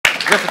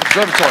Griffith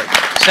Observatory,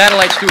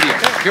 satellite studio.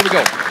 Here we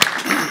go.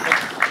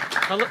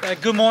 Hello,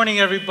 good morning,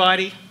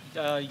 everybody.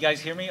 You guys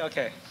hear me?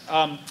 Okay.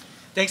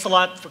 Thanks a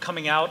lot for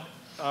coming out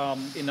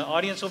in the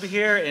audience over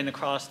here and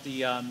across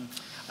the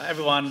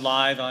everyone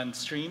live on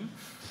stream.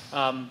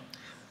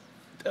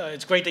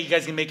 It's great that you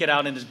guys can make it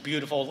out in this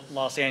beautiful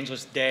Los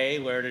Angeles day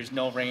where there's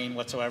no rain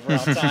whatsoever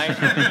outside.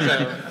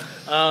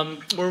 So,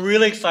 we're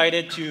really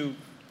excited to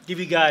give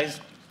you guys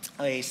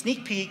a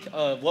sneak peek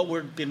of what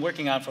we've been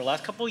working on for the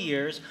last couple of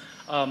years.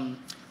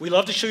 We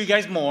love to show you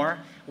guys more.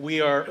 We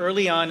are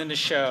early on in the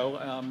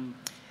show.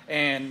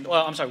 And,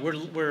 well, I'm sorry,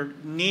 we're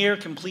near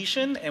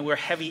completion and we're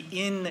heavy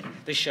in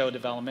the show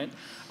development.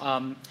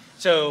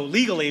 So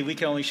legally, we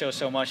can only show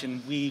so much,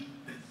 and we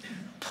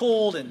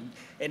pulled and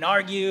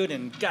argued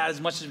and got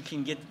as much as we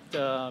can get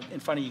in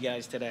front of you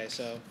guys today.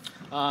 So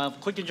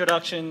quick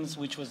introductions,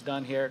 which was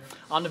done here.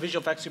 I'm the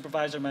visual effects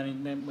supervisor. My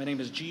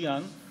name is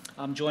Yeung.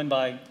 I'm joined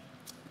by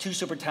two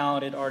super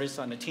talented artists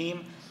on the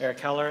team, Eric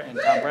Keller and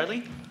Tom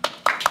Bradley.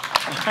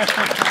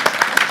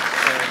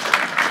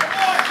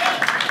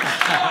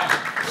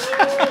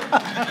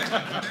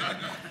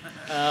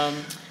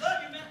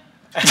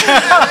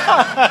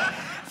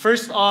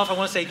 First off, I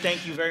want to say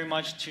thank you very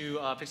much to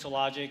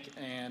Pixologic,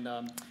 and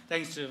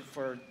thanks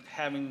for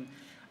having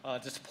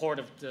the support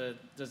of the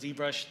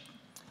ZBrush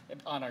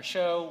on our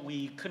show.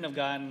 We couldn't have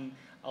gotten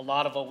a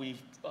lot of what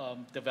we've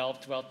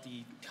developed throughout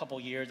the couple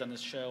years on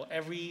this show.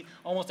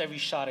 Almost every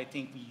shot, I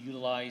think, we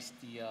utilized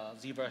the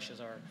ZBrush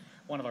as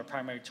one of our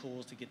primary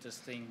tools to get this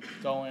thing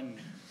going,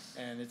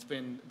 and it's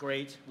been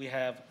great. We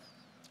have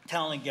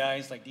talented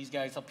guys like these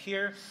guys up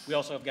here. We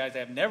also have guys that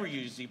have never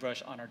used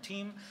ZBrush on our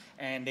team,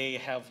 and they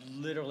have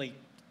literally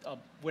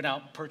went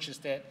out,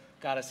 purchased it,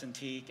 got a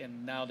Cintiq,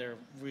 and now they're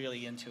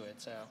really into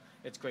it. So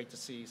it's great to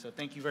see. So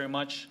thank you very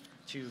much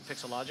to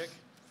Pixologic.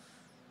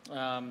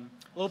 A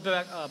little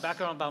bit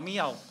background about me.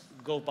 I'll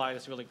go by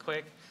this really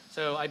quick.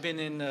 So I've been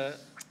in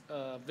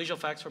visual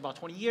effects for about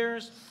 20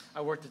 years. I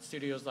worked at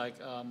studios like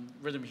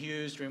Rhythm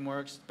Hughes,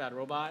 DreamWorks, Bad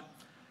Robot.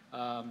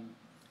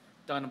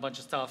 Done a bunch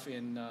of stuff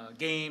in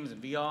games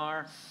and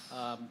VR.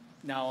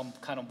 Now I'm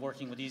kind of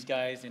working with these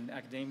guys in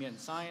academia and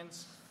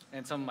science,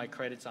 and some of my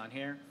credits on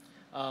here.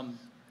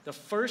 The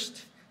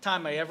first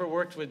time I ever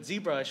worked with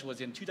ZBrush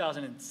was in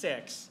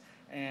 2006,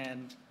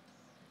 and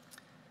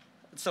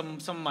some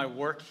of my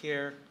work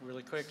here,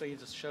 really quickly,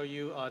 just to show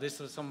you. This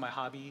is some of my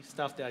hobby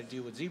stuff that I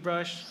do with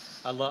ZBrush.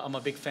 I'm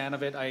a big fan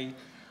of it.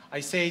 I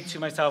say to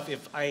myself,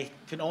 if I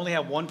can only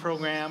have one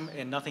program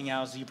and nothing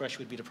else, ZBrush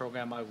would be the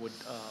program I would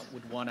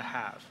want to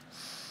have.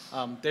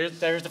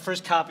 There's the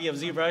first copy of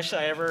ZBrush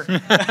I ever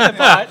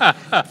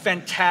bought.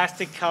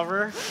 Fantastic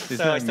cover.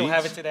 So I still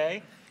have it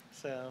today.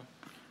 So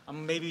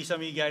maybe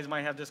some of you guys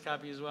might have this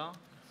copy as well.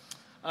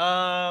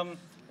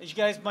 As you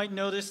guys might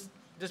know, this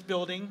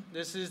building,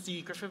 this is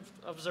the Griffith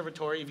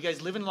Observatory. If you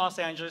guys live in Los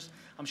Angeles,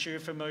 I'm sure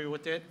you're familiar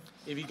with it.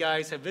 If you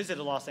guys have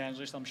visited Los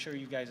Angeles, I'm sure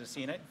you guys have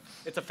seen it.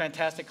 It's a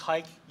fantastic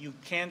hike. You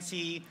can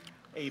see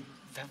a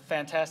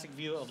fantastic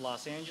view of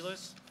Los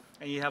Angeles,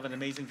 and you have an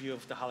amazing view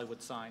of the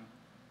Hollywood sign.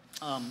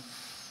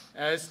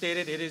 As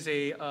stated, it is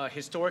a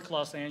historic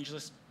Los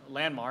Angeles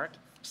landmark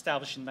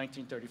established in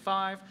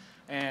 1935,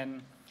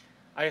 and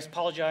I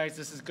apologize,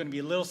 this is going to be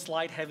a little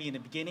slide heavy in the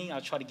beginning. I'll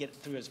try to get it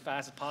through as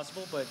fast as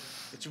possible, but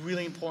it's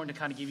really important to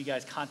kind of give you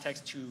guys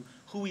context to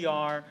who we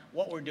are,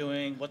 what we're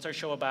doing, what's our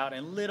show about,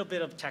 and a little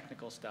bit of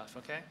technical stuff,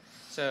 okay?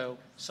 So,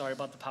 sorry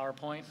about the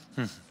PowerPoint.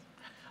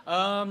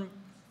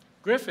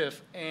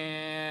 Griffith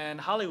and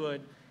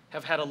Hollywood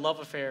have had a love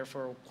affair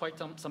for quite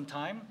some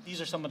time. These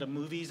are some of the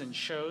movies and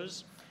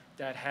shows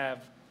that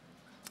have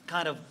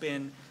kind of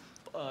been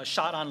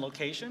shot on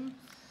location.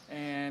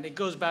 And it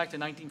goes back to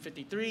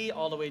 1953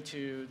 all the way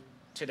to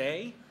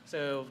today.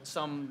 So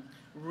some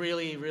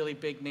really, really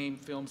big name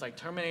films like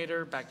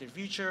Terminator, Back to the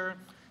Future,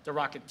 The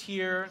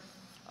Rocketeer,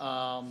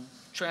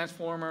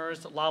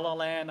 Transformers, La La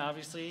Land,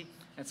 obviously,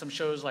 and some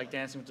shows like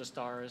Dancing with the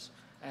Stars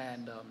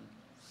and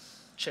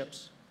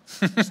Chips,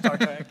 Star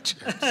Trek.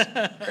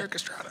 Eric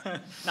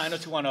Estrada.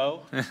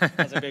 90210,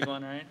 that's a big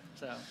one, right?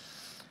 So,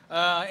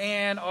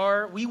 and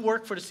we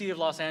work for the City of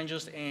Los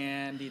Angeles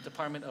and the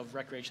Department of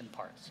Recreation and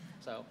Parks.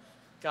 So,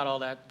 got all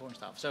that boring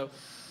stuff. So,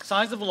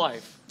 Signs of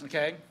Life,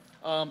 okay?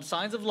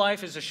 Signs of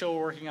Life is a show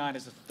we're working on.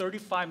 It's a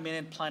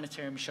 35-minute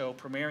Planetarium show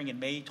premiering in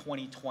May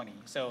 2020.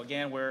 So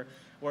again, we're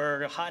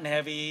hot and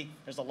heavy.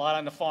 There's a lot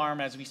on the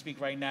farm as we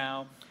speak right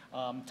now.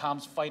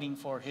 Tom's fighting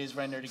for his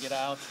render to get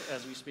out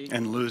as we speak.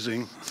 And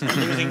losing.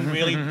 losing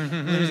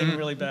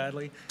really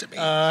badly.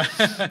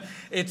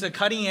 It's a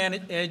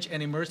cutting-edge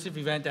and immersive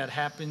event that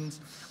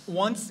happens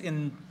once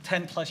in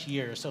 10+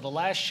 years. So the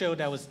last show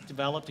that was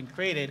developed and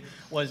created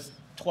was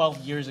 12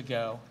 years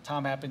ago.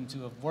 Tom happened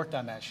to have worked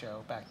on that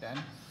show back then.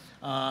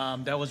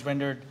 That was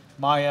rendered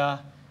Maya,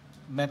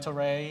 Mental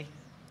Ray,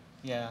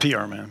 yeah.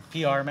 PR Man.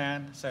 PR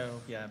Man, so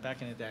yeah,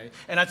 back in the day.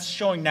 And that's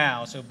showing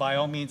now, so by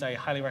all means, I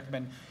highly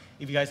recommend,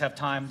 if you guys have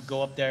time,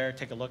 go up there,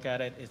 take a look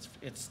at it.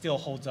 It still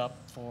holds up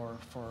for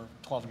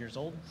 12 years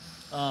old.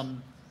 Let's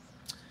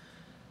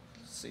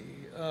see.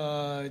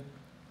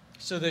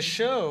 So the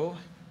show,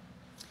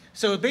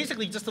 so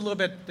basically just a little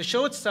bit, the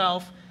show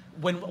itself,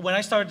 when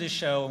I started this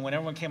show and when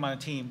everyone came on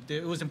the team,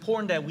 it was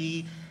important that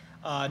we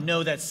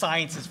know that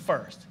science is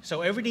first.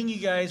 So everything you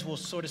guys will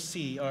sort of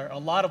see, or a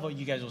lot of what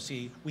you guys will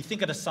see, we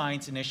think of the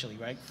science initially,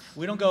 right?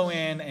 We don't go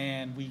in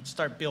and we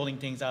start building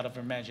things out of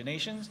our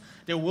imaginations.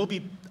 There will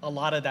be a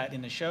lot of that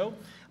in the show,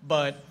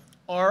 but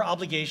our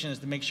obligation is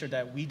to make sure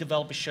that we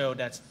develop a show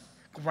that's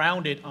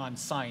grounded on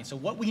science. So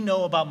what we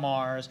know about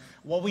Mars,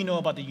 what we know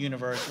about the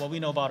universe, what we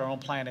know about our own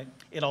planet,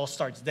 it all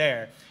starts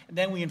there. And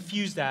then we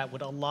infuse that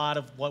with a lot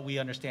of what we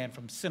understand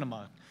from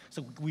cinema.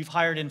 So we've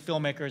hired in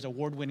filmmakers,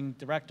 award-winning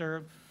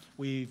director.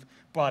 We've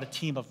brought a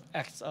team of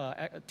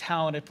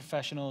talented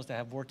professionals that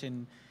have worked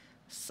in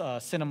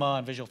cinema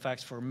and visual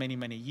effects for many,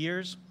 many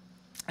years.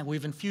 And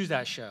we've infused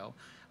that show.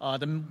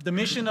 The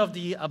mission of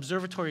the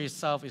observatory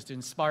itself is to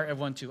inspire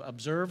everyone to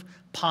observe,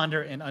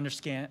 ponder, and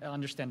understand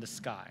the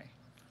sky.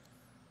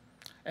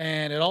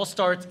 And it all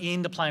starts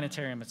in the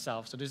planetarium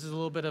itself. So this is a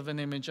little bit of an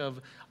image of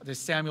the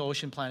Samuel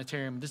Ocean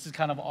Planetarium. This is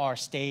kind of our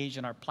stage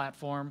and our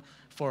platform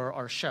for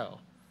our show.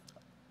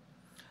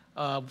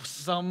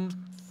 Some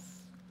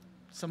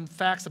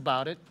facts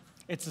about it.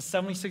 It's a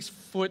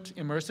 76-foot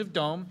immersive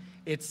dome.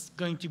 It's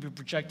going to be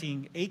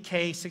projecting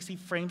 8K, 60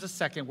 frames a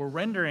second. We're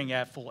rendering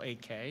at full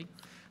 8K.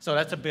 So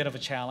that's a bit of a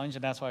challenge,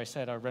 and that's why I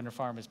said our render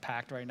farm is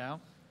packed right now.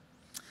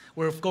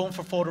 We're going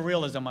for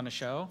photorealism on the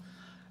show.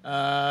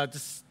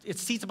 It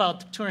seats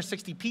about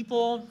 260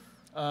 people,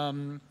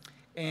 and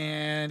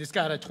it's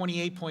got a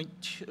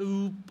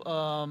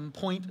 28.2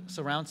 point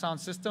surround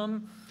sound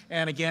system.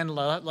 And again,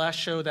 last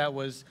show that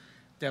was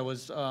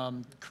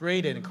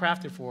created and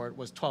crafted for it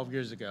was 12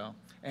 years ago.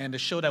 And the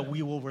show that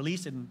we will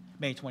release in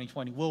May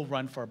 2020 will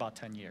run for about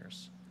 10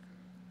 years.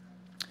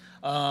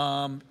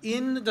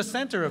 In the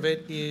center of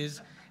it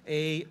is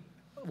it's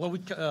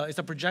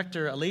a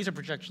projector, a laser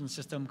projection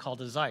system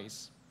called a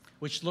Zeiss,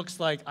 which looks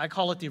like, I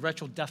call it the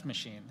retro death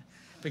machine,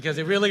 because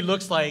it really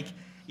looks like,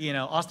 you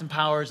know, Austin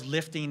Powers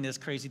lifting this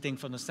crazy thing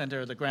from the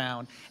center of the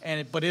ground.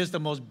 But it is the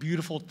most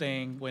beautiful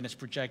thing when it's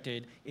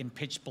projected in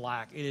pitch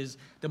black. It is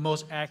the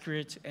most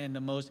accurate and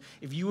the most,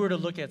 if you were to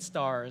look at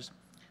stars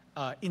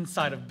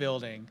inside of a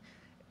building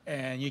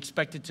and you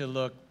expect it to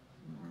look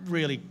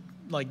really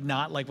like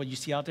not like what you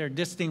see out there,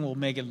 this thing will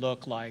make it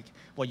look like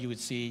what you would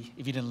see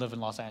if you didn't live in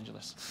Los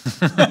Angeles.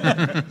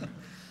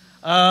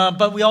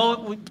 But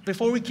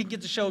before we could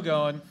get the show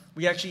going,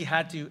 we actually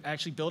had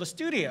to build a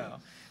studio.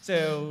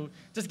 So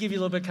just to give you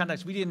a little bit of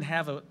context, we didn't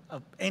have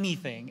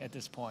anything at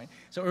this point.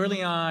 So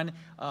early on,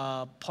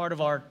 part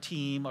of our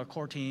team, our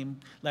core team,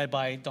 led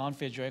by Don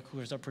Fidrick, who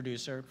is our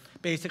producer,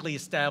 basically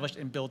established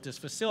and built this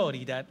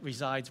facility that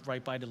resides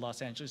right by the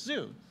Los Angeles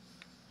Zoo.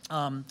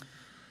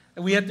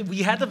 We had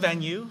the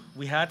venue,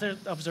 we had the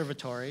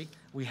observatory,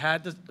 we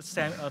had the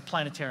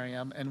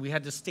planetarium, and we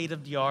had the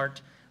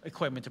state-of-the-art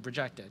equipment to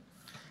project it.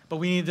 But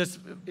we needed this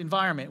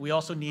environment. We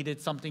also needed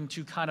something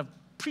to kind of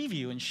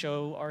preview and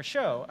show our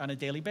show on a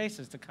daily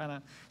basis to kind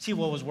of see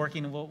what was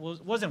working and what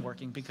wasn't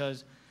working,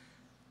 because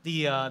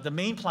the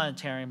main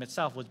planetarium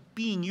itself was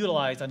being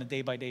utilized on a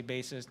day-by-day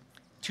basis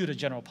to the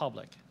general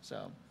public.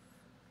 So,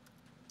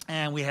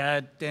 and we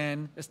had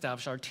then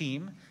established our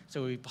team.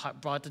 So we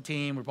brought the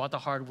team, we brought the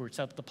hardware,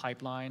 set up the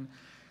pipeline.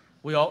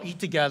 We all eat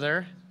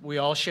together. We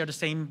all share the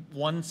same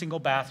one single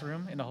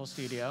bathroom in the whole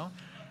studio,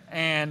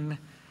 but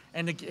we're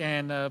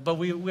having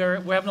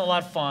a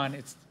lot of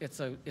fun. It's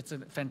a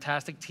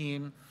fantastic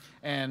team,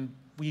 and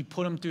we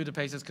put them through the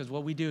paces, because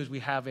what we do is we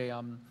have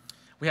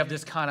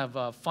this kind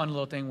of fun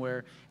little thing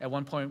where at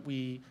one point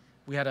we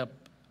had a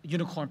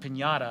unicorn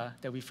piñata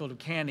that we filled with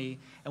candy,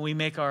 and we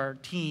make our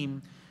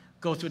team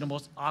go through the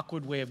most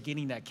awkward way of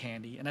getting that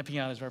candy, and that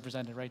piñata is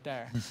represented right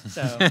there.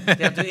 So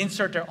they have to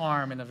insert their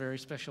arm in a very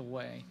special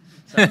way.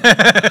 So.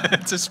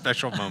 It's a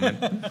special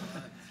moment.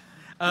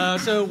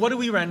 So what do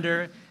we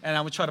render? And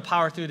I'm going to try to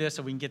power through this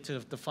so we can get to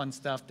the fun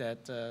stuff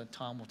that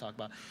Tom will talk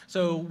about.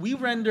 So we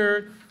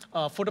render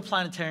for the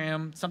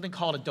planetarium something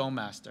called a dome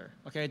master.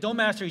 Okay, a dome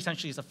master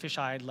essentially is a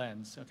fisheye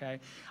lens. Okay,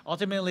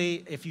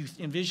 ultimately, if you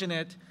envision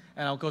it,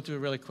 and I'll go through it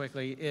really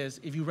quickly, is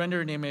if you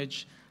render an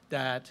image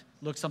that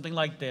looks something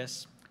like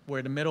this,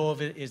 where the middle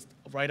of it is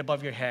right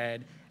above your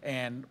head,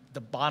 and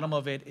the bottom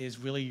of it is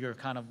really your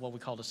kind of what we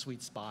call the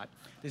sweet spot.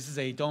 This is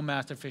a dome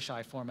master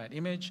fisheye format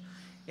image.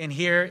 And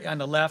here on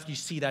the left, you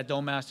see that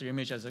dome master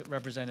image as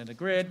represented in a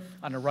grid.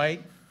 On the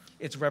right,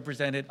 it's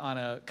represented on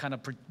a kind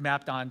of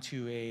mapped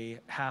onto a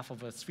half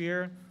of a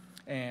sphere.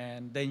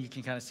 And then you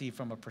can kind of see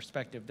from a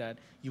perspective that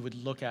you would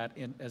look at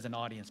as an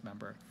audience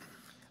member.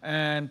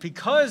 And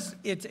because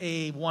it's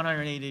a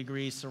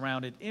 180-degree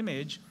surrounded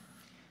image,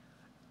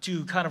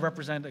 to kind of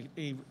represent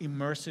a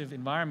immersive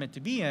environment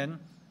to be in,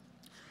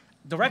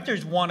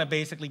 directors want to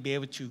basically be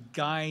able to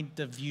guide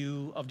the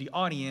view of the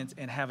audience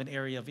and have an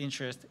area of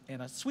interest,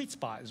 and a sweet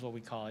spot is what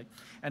we call it.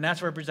 And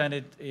that's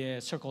represented,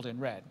 circled in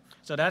red.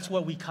 So that's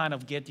what we kind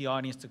of get the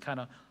audience to kind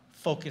of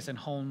focus and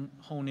hone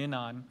in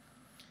on.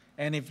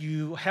 And if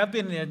you have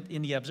been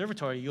in the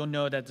observatory, you'll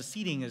know that the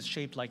seating is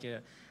shaped like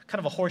a kind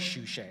of a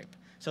horseshoe shape.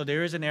 So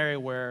there is an area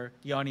where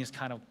the audience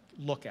kind of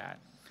look at.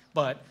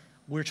 But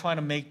we're trying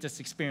to make this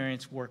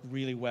experience work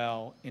really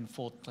well in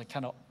full, like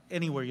kind of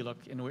anywhere you look,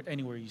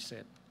 anywhere you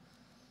sit.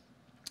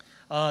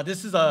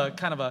 This is a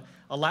kind of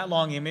a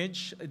lat-long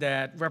image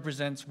that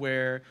represents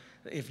where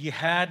if you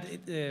had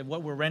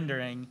what we're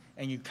rendering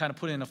and you kind of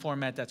put it in a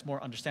format that's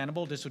more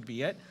understandable, this would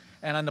be it.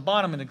 And on the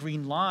bottom in the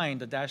green line,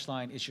 the dashed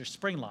line, is your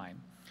spring line.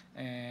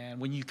 And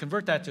when you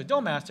convert that to a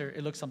dome master,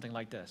 it looks something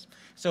like this.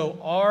 So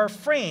our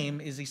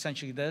frame is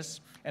essentially this,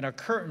 and our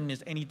curtain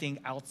is anything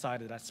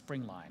outside of that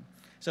spring line.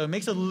 So it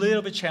makes it a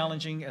little bit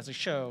challenging as a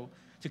show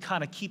to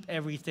kind of keep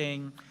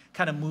everything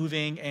kind of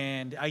moving,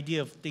 and the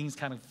idea of things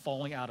kind of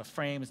falling out of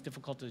frame is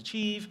difficult to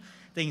achieve.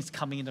 Things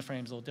coming into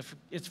frame is a little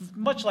different. It's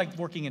much like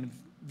working in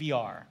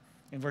VR,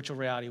 in virtual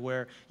reality,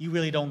 where you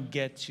really don't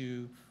get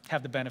to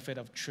have the benefit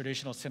of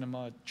traditional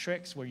cinema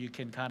tricks where you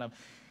can kind of,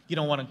 you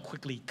don't want to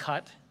quickly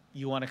cut.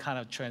 You want to kind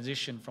of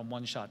transition from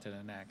one shot to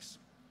the next.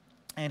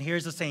 And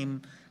here's the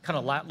same kind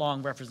of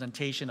lat-long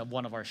representation of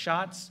one of our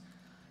shots.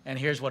 And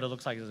here's what it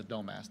looks like as a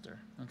dome master,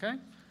 okay?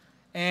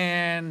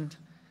 And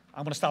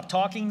I'm going to stop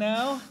talking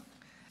now.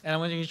 And I'm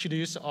going to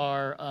introduce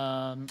our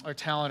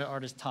talented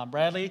artist, Tom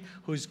Bradley,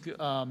 who's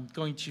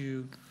going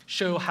to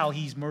show how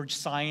he's merged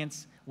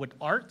science with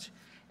art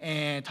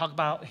and talk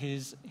about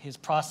his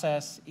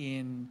process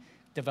in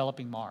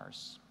developing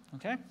Mars,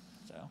 okay?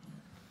 So.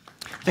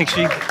 Thanks,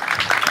 Steve.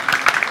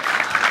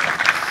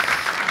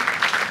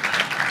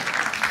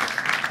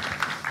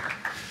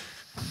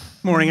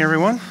 Morning,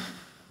 everyone.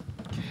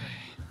 This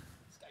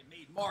guy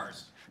made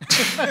Mars.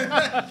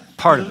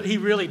 Part of it. He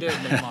really did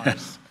make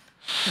Mars.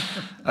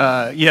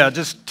 Yeah,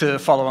 just to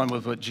follow on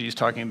with what G's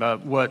talking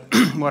about, what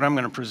I'm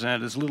going to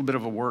present is a little bit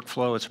of a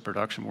workflow. It's a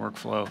production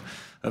workflow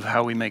of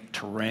how we make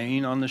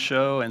terrain on the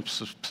show, and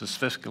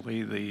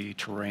specifically the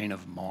terrain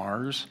of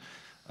Mars.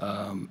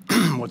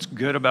 What's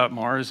good about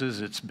Mars is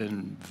it's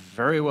been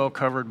very well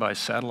covered by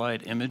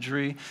satellite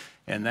imagery,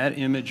 and that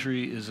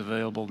imagery is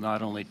available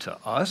not only to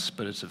us,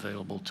 but it's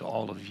available to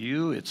all of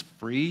you. It's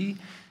free.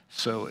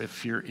 So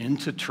if you're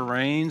into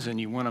terrains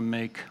and you want to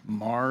make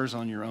Mars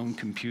on your own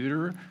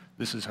computer,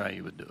 this is how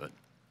you would do it.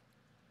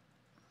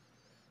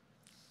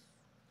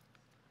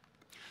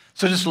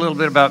 So just a little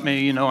bit about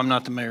me. You know, I'm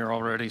not the mayor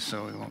already,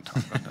 so we won't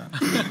talk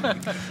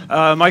about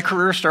that. My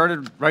career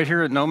started right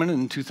here at Noman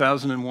in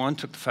 2001.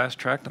 Took the fast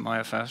track, the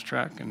Maya fast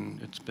track,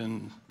 and it's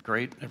been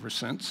great ever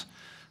since.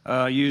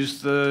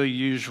 Used the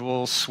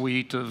usual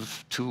suite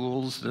of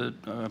tools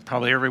that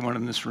probably everyone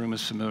in this room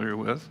is familiar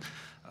with.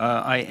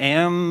 I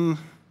am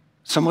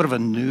somewhat of a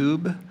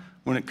noob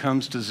when it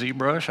comes to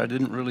ZBrush. I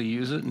didn't really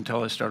use it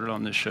until I started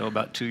on this show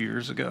about 2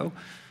 years ago.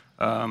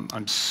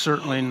 I'm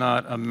certainly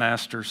not a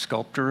master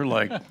sculptor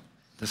like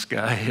this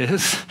guy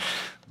is,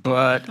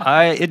 but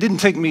it didn't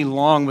take me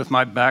long with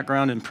my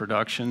background in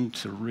production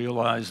to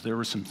realize there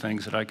were some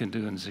things that I can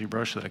do in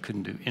ZBrush that I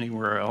couldn't do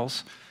anywhere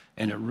else,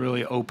 and it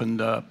really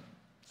opened up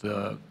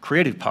the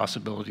creative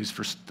possibilities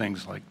for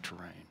things like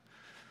terrain.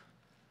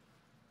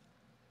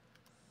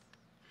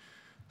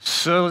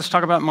 So let's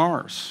talk about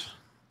Mars.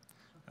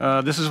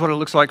 This is what it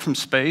looks like from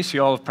space.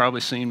 You all have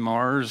probably seen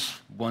Mars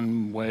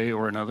one way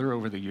or another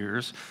over the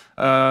years.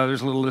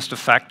 There's a little list of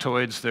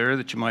factoids there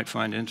that you might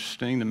find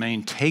interesting. The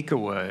main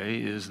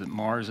takeaway is that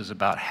Mars is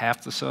about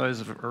half the size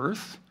of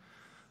Earth.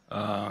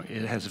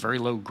 It has very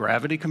low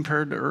gravity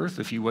compared to Earth.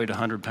 If you weighed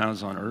 100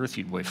 pounds on Earth,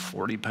 you'd weigh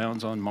 40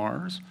 pounds on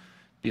Mars.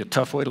 Be a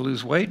tough way to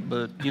lose weight,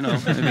 but you know,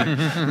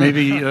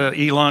 maybe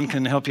Elon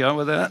can help you out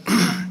with that.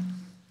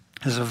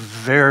 Has a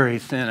very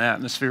thin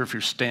atmosphere. If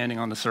you're standing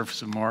on the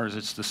surface of Mars,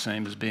 it's the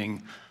same as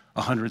being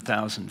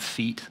 100,000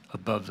 feet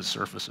above the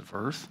surface of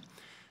Earth.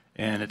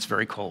 And it's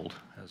very cold,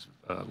 has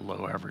a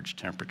low average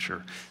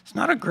temperature. It's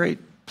not a great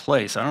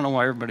place. I don't know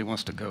why everybody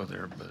wants to go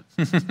there,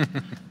 but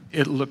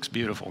it looks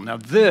beautiful. Now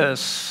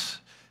this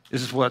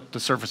is what the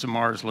surface of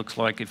Mars looks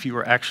like if you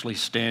were actually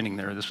standing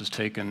there. This was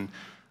an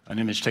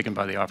image taken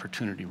by the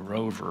Opportunity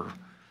rover,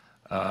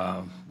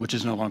 which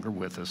is no longer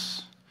with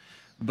us.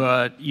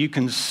 But you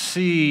can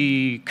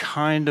see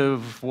kind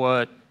of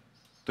what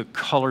the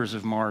colors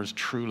of Mars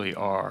truly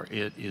are.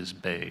 It is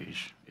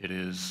beige. It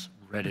is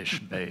reddish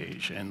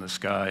beige, and the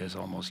sky is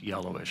almost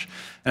yellowish.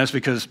 And that's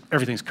because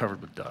everything's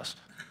covered with dust.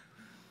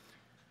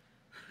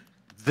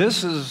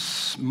 This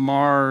is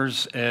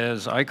Mars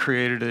as I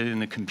created it in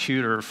the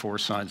computer for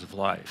Signs of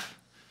Life.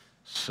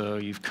 So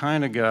you've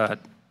kind of got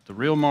the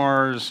real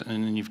Mars,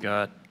 and then you've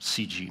got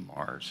CG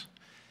Mars.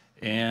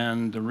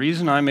 And the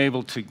reason I'm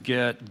able to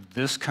get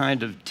this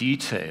kind of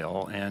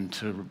detail and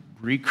to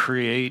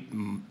recreate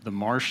the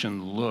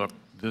Martian look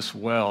this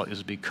well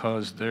is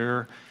because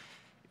there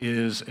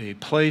is a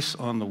place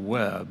on the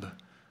web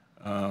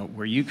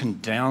where you can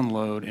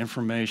download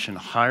information,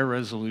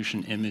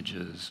 high-resolution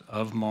images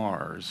of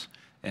Mars,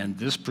 and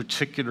this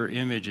particular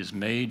image is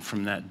made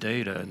from that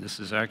data, and this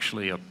is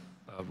actually a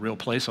real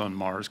place on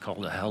Mars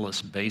called the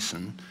Hellas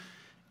Basin.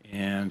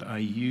 And I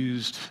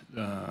used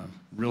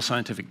real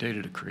scientific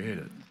data to create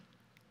it.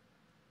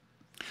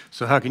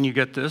 So how can you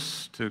get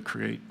this to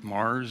create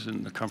Mars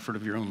in the comfort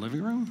of your own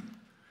living room?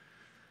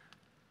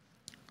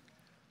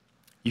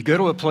 You go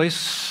to a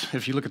place,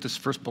 if you look at this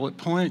first bullet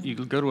point, you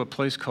go to a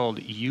place called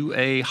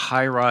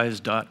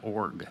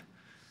uahighrise.org.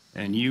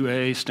 And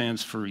UA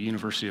stands for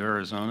University of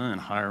Arizona, and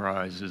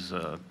HighRise is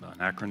an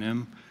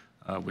acronym,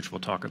 which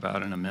we'll talk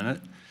about in a minute.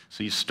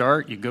 So you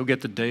start, you go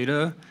get the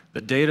data.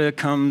 The data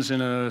comes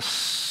in a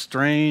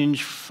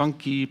strange,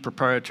 funky,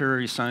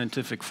 proprietary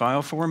scientific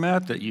file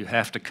format that you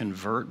have to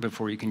convert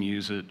before you can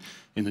use it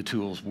in the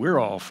tools we're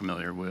all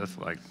familiar with,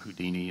 like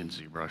Houdini and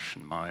ZBrush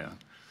and Maya.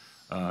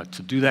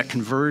 To do that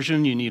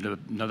conversion, you need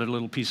another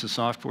little piece of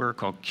software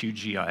called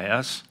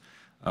QGIS.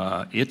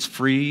 It's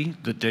free.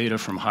 The data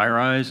from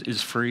HighRise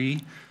is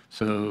free.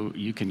 So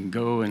you can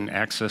go and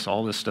access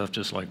all this stuff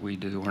just like we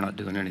do. We're not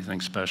doing anything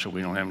special.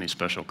 We don't have any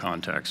special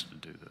contacts to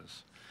do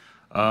this.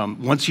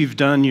 Once you've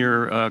done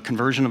your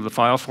conversion of the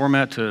file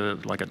format to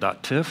like a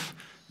 .tiff,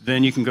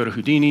 then you can go to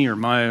Houdini or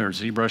Maya or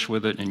ZBrush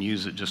with it and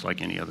use it just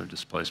like any other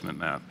displacement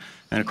map.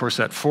 And of course,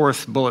 that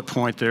fourth bullet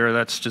point there,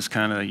 that's just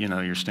kind of,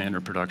 your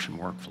standard production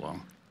workflow.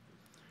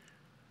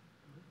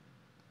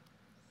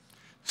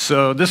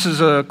 So this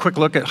is a quick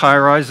look at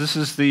HighRise. This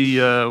is the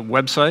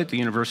website, the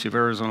University of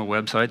Arizona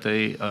website.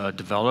 They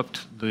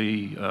developed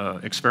the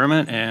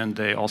experiment and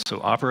they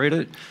also operate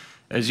it.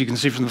 As you can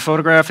see from the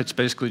photograph, it's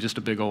basically just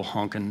a big old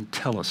honking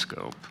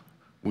telescope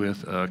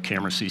with a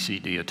camera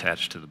CCD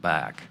attached to the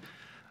back.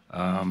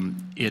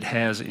 It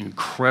has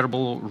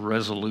incredible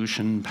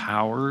resolution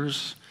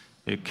powers.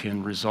 It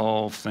can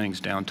resolve things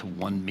down to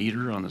 1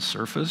 meter on the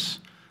surface,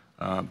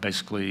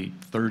 basically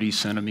 30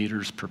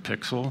 centimeters per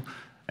pixel,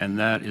 and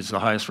that is the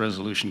highest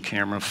resolution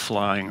camera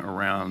flying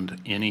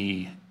around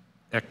any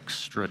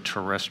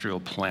extraterrestrial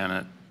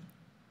planet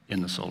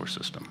in the solar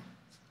system.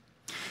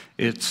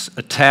 It's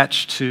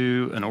attached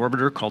to an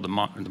orbiter called the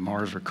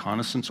Mars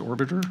Reconnaissance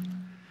Orbiter,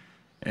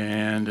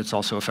 and it's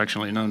also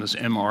affectionately known as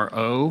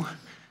MRO.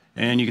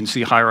 And you can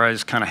see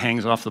HighRise kind of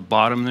hangs off the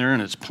bottom there,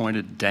 and it's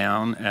pointed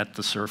down at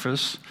the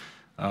surface.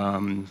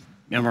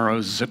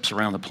 MRO zips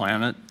around the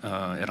planet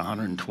at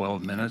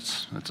 112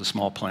 minutes. It's a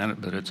small planet,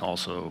 but it's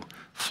also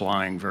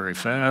flying very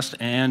fast,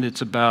 and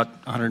it's about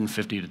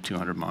 150 to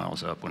 200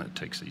 miles up when it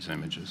takes these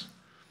images.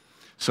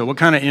 So what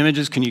kind of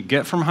images can you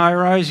get from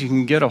HighRise? You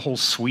can get a whole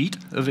suite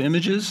of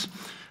images.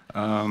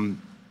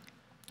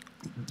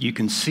 You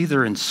can see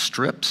they're in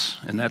strips,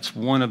 and that's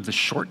one of the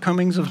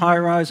shortcomings of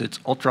HighRise. It's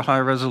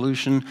ultra-high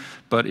resolution,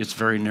 but it's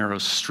very narrow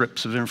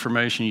strips of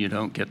information. You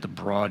don't get the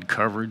broad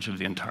coverage of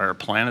the entire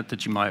planet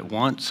that you might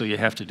want, so you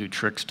have to do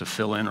tricks to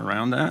fill in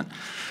around that.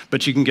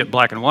 But you can get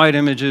black and white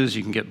images.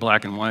 You can get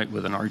black and white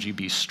with an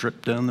RGB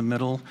strip down the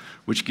middle,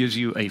 which gives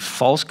you a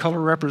false color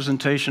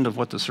representation of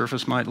what the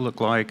surface might look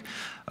like.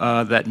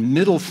 That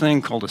middle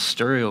thing called a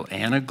stereo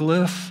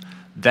anaglyph,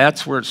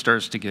 that's where it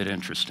starts to get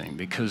interesting,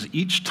 because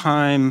each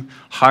time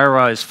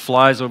HighRise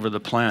flies over the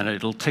planet,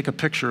 it'll take a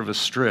picture of a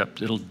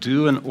strip, it'll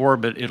do an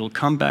orbit, it'll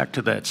come back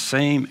to that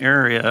same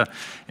area,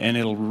 and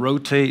it'll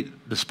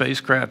rotate the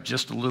spacecraft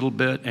just a little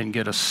bit and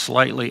get a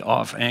slightly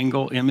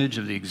off-angle image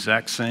of the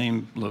exact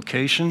same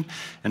location,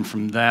 and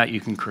from that you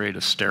can create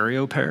a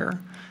stereo pair.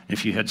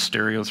 If you had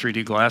stereo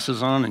 3D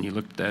glasses on and you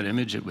looked at that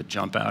image, it would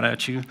jump out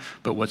at you.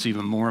 But what's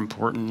even more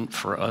important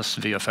for us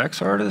VFX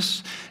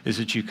artists is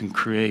that you can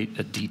create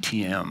a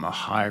DTM, a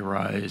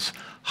HighRise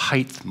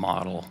height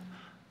model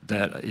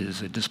that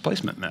is a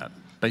displacement map,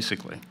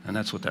 basically. And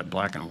that's what that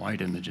black and white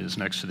image is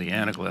next to the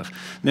anaglyph.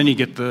 Then you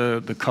get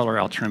the color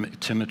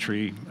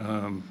altimetry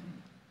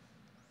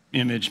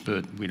image,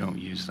 but we don't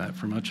use that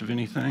for much of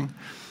anything.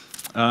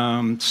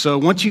 So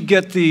once you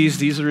get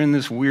these are in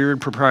this weird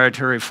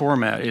proprietary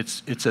format.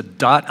 It's a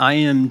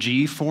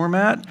 .img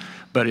format,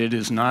 but it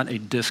is not a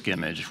disk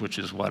image, which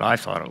is what I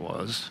thought it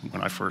was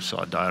when I first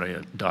saw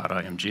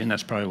 .img, and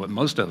that's probably what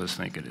most of us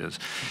think it is.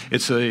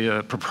 It's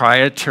a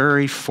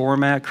proprietary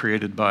format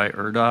created by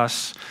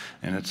Erdos,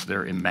 and it's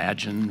their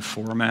Imagine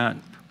format,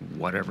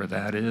 whatever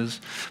that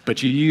is.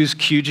 But you use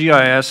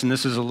QGIS, and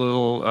this is a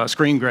little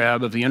screen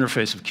grab of the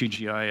interface of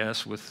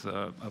QGIS with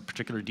a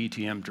particular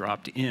DTM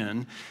dropped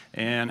in,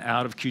 and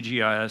out of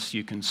QGIS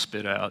you can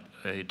spit out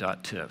a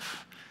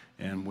 .tiff.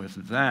 And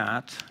with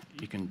that,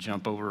 you can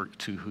jump over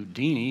to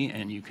Houdini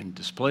and you can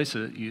displace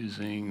it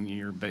using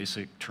your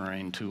basic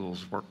terrain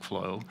tools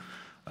workflow.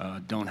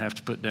 Don't have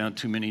to put down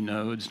too many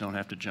nodes, don't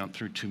have to jump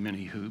through too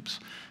many hoops,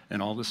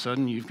 and all of a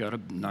sudden you've got a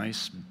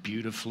nice,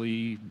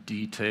 beautifully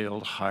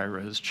detailed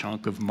high-res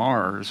chunk of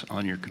Mars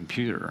on your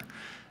computer.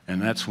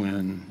 And that's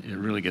when it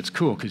really gets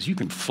cool, because you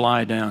can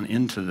fly down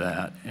into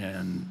that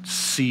and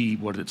see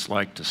what it's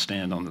like to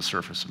stand on the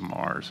surface of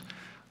Mars.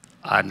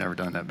 I'd never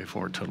done that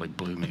before. It totally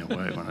blew me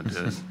away when I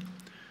did.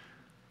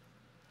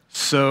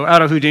 So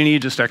out of Houdini, you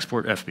just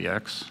export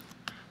FBX,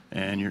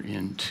 and you're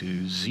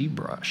into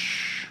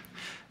ZBrush.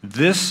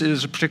 This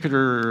is a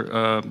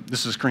particular,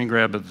 this is a screen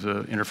grab of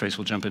the interface.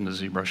 We'll jump into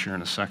ZBrush here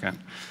in a second.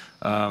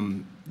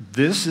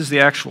 This is the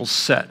actual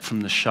set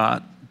from the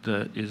shot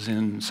that is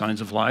in Signs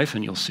of Life,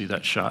 and you'll see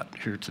that shot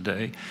here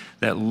today.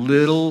 That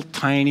little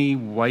tiny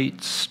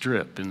white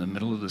strip in the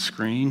middle of the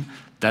screen,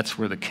 that's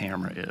where the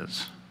camera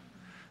is.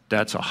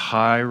 That's a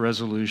high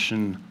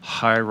resolution,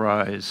 high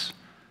rise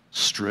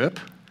strip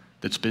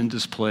that's been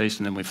displaced,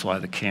 and then we fly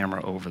the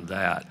camera over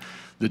that.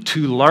 The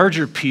two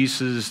larger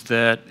pieces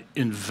that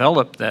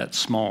envelop that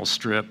small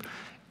strip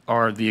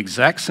are the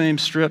exact same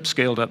strip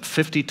scaled up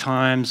 50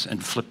 times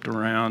and flipped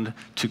around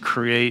to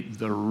create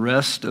the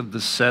rest of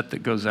the set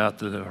that goes out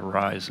to the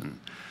horizon.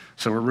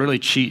 So we're really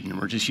cheating.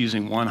 We're just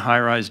using one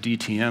high-rise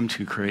DTM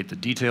to create the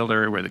detailed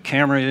area where the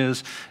camera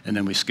is, and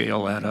then we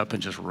scale that up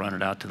and just run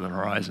it out to the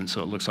horizon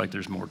so it looks like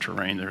there's more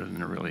terrain there than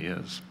there really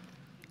is.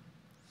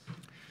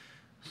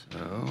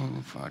 So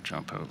if I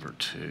jump over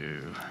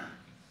to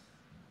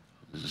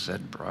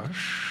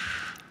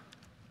ZBrush,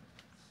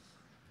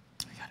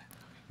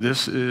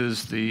 this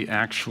is the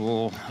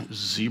actual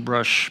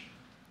ZBrush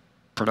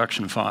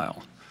production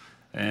file.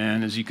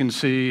 And as you can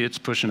see, it's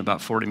pushing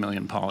about 40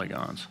 million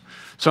polygons.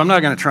 So I'm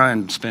not going to try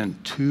and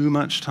spend too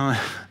much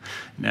time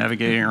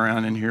navigating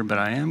around in here, but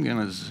I am going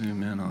to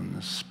zoom in on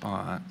this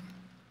spot,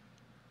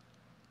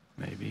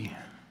 maybe,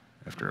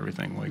 after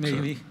everything wakes up.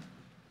 Maybe.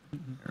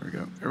 There we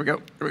go, there we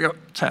go, there we go.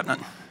 It's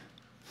happening.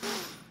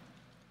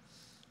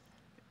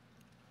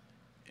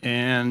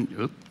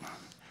 And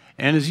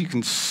as you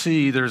can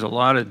see, there's a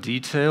lot of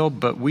detail,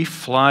 but we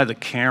fly the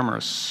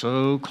camera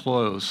so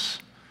close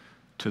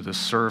to the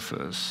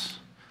surface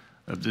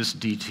of this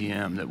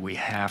DTM that we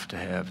have to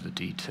have the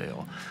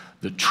detail.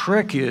 The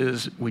trick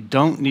is we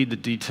don't need the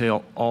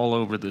detail all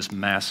over this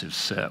massive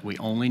set. We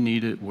only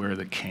need it where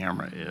the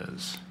camera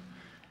is.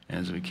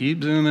 And as we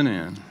keep zooming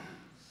in,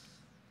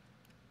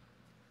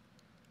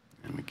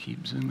 and we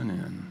keep zooming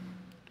in,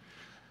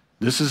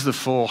 this is the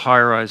full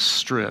high-rise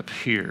strip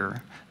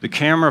here. The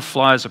camera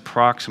flies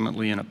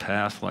approximately in a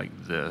path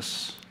like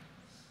this.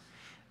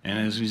 And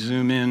as we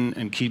zoom in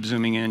and keep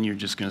zooming in, you're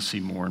just going to see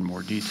more and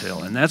more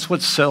detail. And that's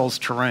what sells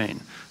terrain.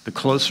 The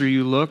closer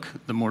you look,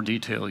 the more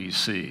detail you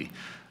see.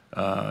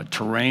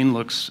 Terrain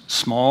looks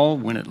small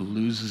when it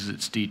loses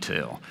its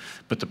detail.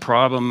 But the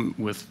problem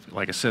with,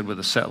 like I said, with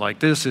a set like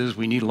this is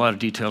we need a lot of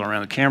detail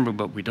around the camera,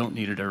 but we don't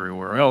need it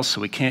everywhere else.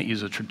 So we can't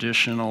use a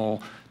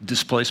traditional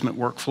displacement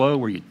workflow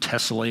where you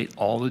tessellate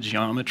all the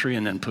geometry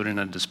and then put in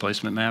a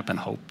displacement map and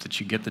hope that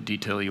you get the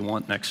detail you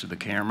want next to the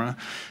camera.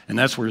 And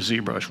that's where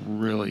ZBrush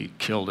really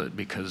killed it,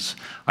 because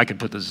I could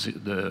put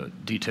the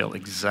detail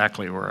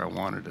exactly where I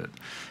wanted it.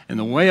 And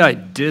the way I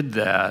did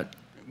that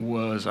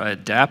was I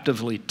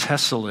adaptively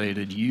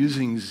tessellated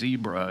using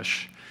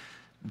ZBrush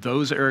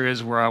those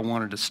areas where I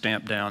wanted to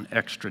stamp down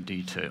extra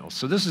detail.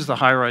 So this is the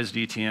high-rise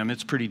DTM.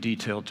 It's pretty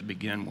detailed to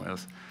begin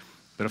with.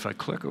 But if I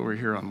click over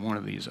here on one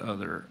of these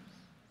other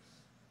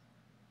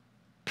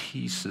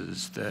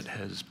pieces that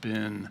has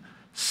been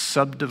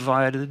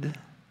subdivided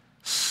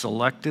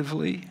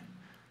selectively,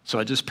 so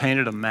I just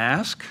painted a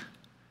mask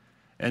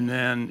and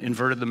then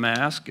inverted the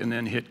mask and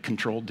then hit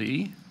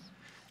Control-D.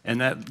 And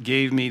that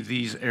gave me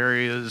these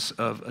areas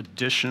of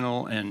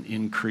additional and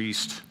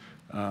increased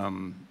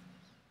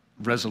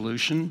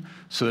resolution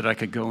so that I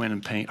could go in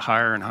and paint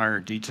higher and higher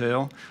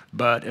detail.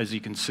 But as you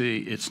can see,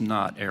 it's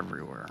not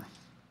everywhere.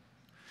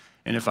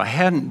 And if I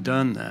hadn't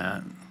done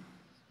that,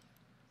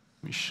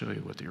 let me show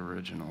you what the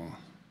original,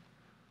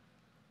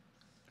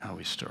 how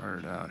we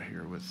started out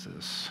here with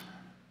this.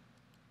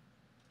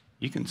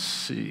 You can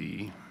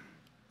see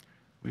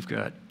we've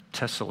got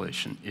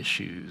tessellation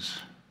issues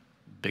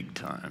big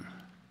time.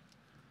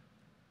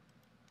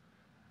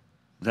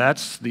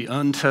 That's the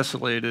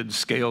untessellated,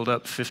 scaled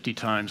up 50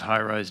 times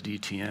high-rise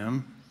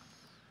DTM,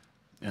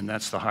 and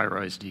that's the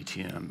high-rise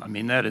DTM. I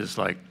mean, that is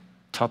like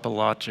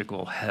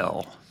topological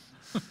hell,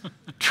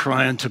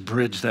 trying to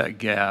bridge that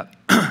gap.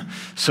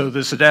 So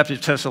this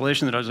adaptive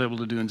tessellation that I was able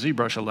to do in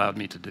ZBrush allowed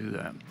me to do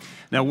that.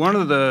 Now, one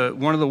of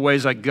the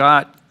ways I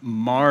got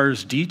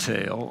Mars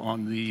detail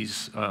on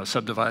these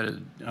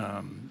subdivided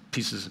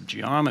pieces of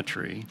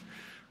geometry,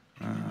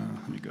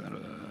 let me go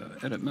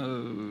to edit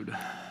mode.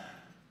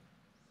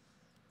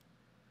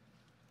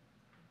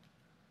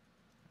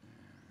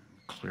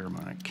 Clear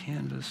my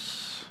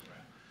canvas,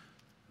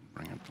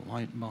 bring up the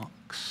light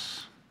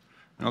box.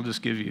 And I'll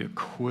just give you a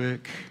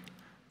quick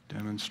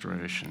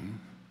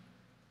demonstration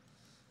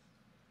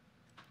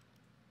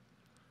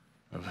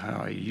of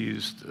how I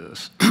used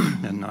this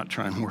and not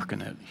try and work in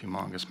that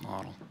humongous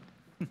model.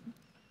 And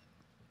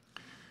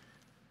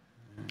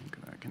go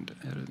back into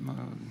edit mode.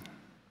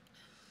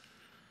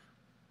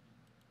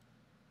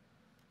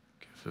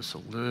 Give this a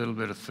little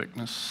bit of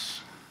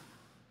thickness.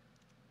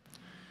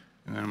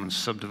 And then I'm going to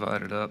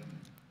subdivide it up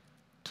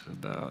to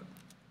about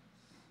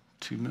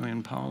 2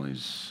 million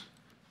polys.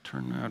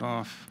 Turn that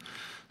off.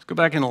 Let's go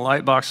back in the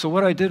light box. So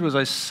what I did was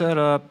I set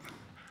up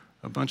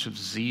a bunch of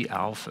Z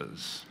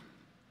alphas.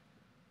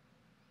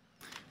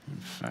 In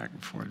fact,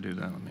 before I do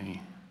that, let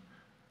me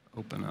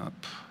open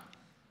up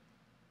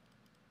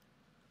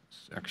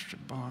this extra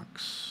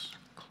box,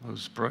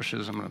 close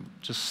brushes. I'm going to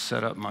just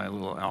set up my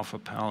little alpha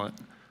palette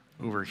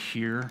over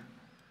here.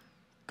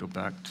 Go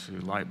back to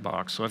light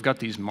box. So I've got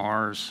these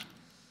Mars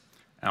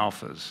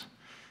alphas.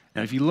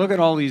 Now, if you look at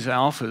all these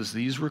alphas,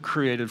 these were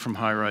created from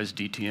high-rise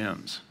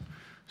DTMs.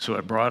 So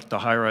I brought the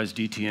high-rise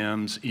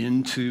DTMs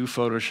into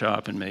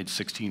Photoshop and made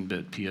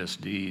 16-bit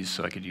PSDs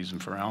so I could use them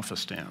for alpha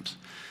stamps.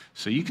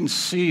 So you can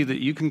see that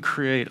you can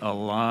create a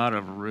lot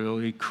of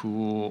really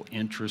cool,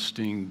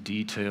 interesting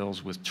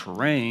details with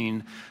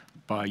terrain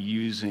by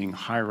using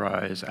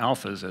high-rise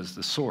alphas as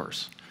the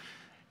source.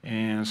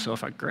 And so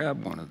if I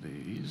grab one of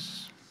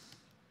these,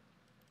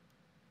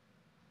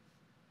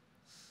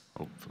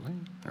 hopefully,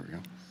 there we go,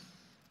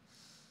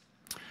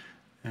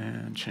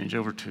 and change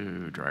over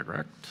to drag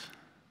rect,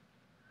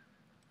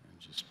 and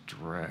just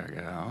drag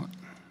out,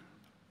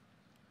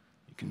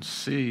 you can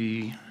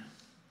see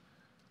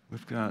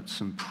we've got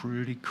some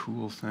pretty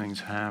cool things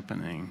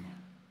happening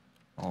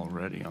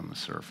already on the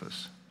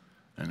surface.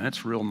 And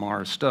that's real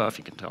Mars stuff,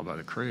 you can tell by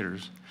the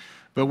craters.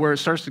 But where it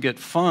starts to get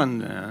fun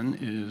then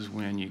is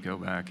when you go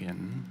back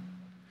in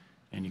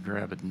and you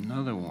grab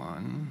another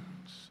one.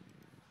 Let's see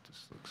what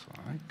this looks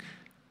like.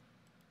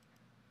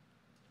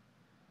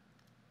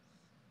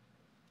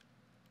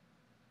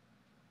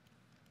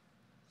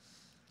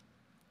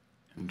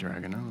 And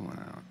drag another one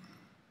out.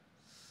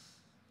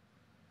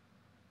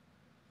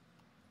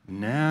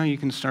 Now you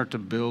can start to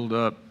build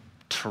up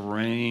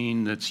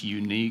terrain that's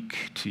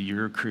unique to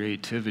your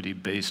creativity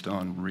based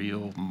on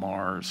real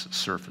Mars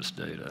surface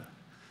data.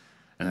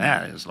 And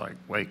that is like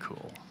way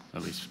cool,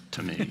 at least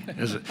to me,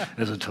 as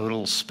a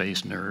total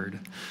space nerd.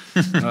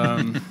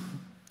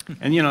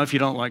 And you know, if you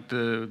don't like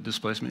the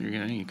displacement you're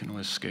getting, you can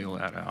always scale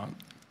that out.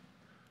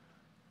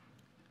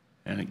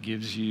 And it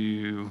gives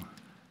you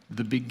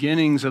the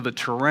beginnings of the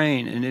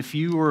terrain. And if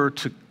you were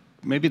to,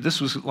 maybe this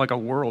was like a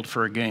world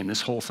for a game,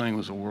 this whole thing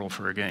was a world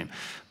for a game,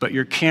 but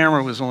your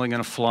camera was only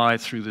going to fly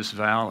through this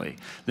valley,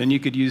 then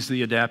you could use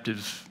the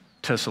adaptive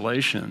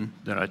tessellation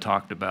that I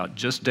talked about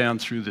just down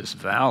through this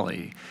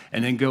valley,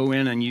 and then go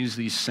in and use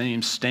these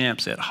same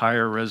stamps at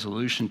higher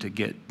resolution to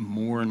get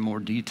more and more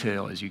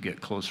detail as you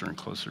get closer and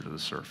closer to the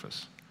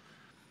surface.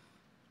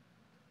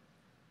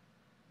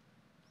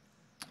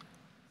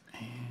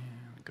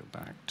 And go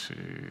back to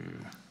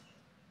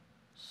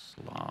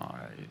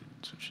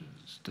slides, which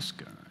is this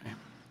guy.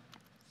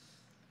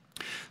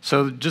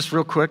 So just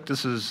real quick,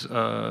 this is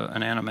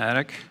an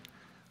animatic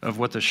of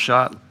what the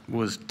shot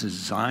was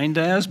designed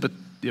as, but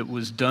it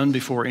was done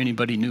before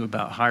anybody knew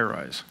about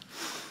high-rise.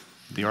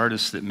 The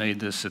artists that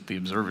made this at the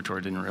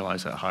observatory didn't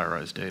realize that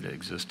high-rise data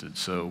existed.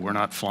 So we're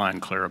not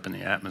flying clear up in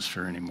the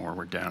atmosphere anymore.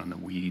 We're down in the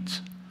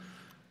weeds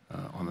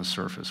on the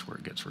surface where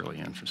it gets really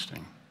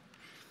interesting.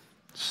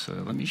 So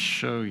let me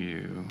show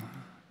you.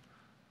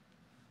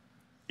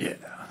 Yeah.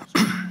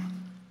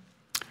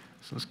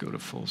 So let's go to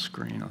full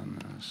screen on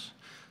this.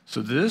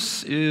 So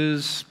this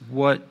is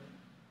what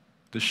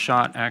the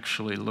shot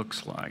actually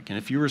looks like. And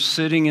if you were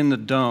sitting in the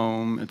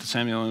dome at the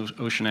Samuel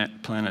Ocean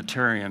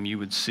Planetarium, you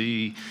would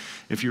see,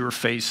 if you were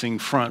facing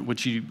front,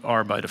 which you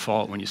are by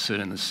default when you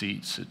sit in the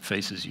seats, it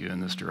faces you in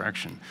this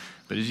direction.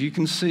 But as you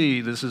can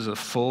see, this is a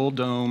full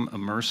dome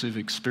immersive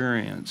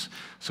experience.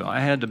 So I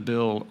had to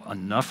build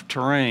enough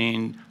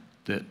terrain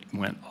that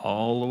went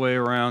all the way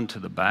around to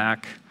the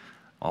back,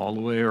 all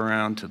the way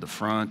around to the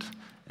front,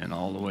 and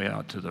all the way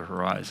out to the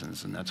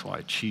horizons. And that's why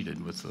I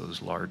cheated with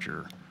those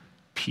larger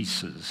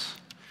pieces.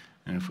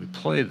 And if we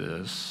play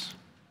this,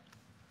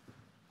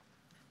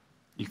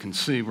 you can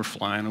see we're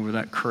flying over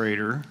that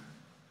crater.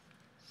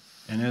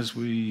 And as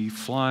we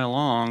fly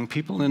along,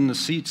 people in the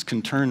seats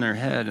can turn their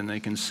head and they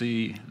can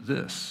see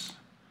this.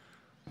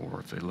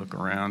 Or if they look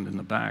around in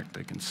the back,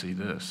 they can see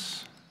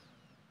this.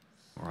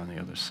 Or on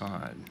the other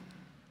side.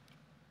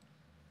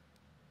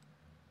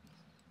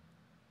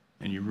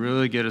 And you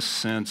really get a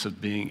sense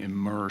of being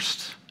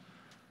immersed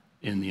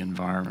in the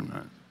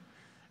environment.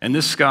 And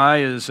this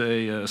sky is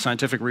a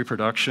scientific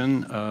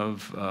reproduction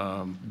of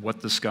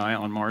what the sky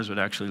on Mars would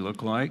actually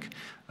look like.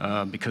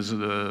 Because of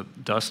the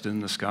dust in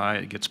the sky,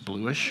 it gets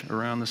bluish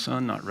around the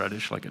sun, not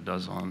reddish like it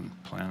does on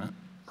planet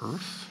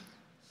Earth.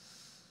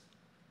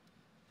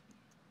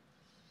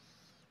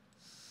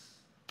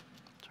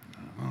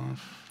 Turn that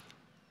off.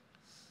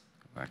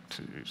 Go back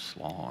to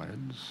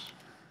slides.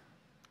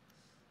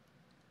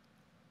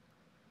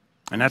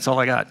 And that's all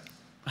I got.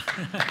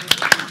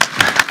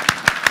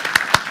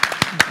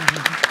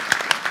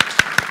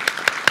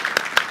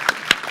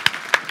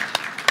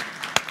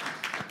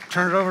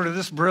 Turn it over to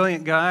this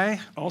brilliant guy,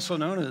 also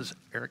known as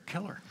Eric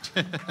Keller.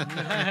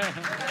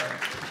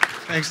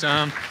 Thanks,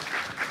 Tom.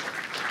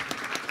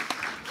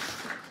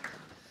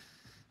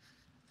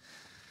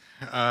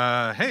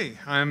 Hey,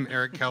 I'm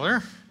Eric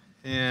Keller,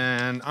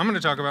 and I'm going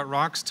to talk about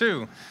rocks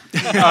too.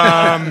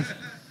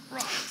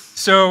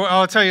 So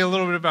I'll tell you a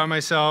little bit about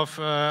myself.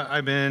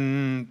 I've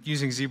been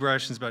using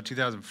ZBrush since about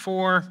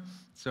 2004.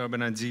 So I've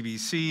been on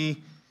ZBC,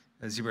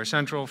 ZBrush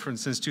Central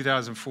since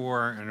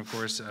 2004, and of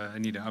course I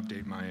need to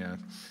update my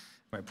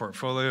my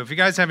portfolio. If you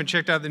guys haven't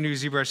checked out the new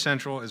ZBrush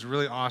Central, it's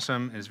really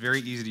awesome. It's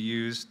very easy to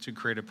use to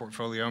create a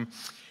portfolio.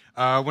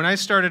 When I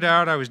started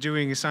out, I was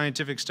doing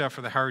scientific stuff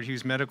for the Howard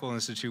Hughes Medical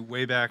Institute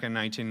way back in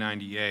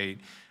 1998.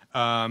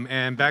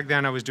 And back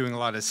then I was doing a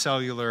lot of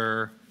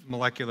cellular,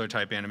 molecular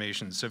type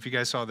animations. So if you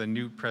guys saw the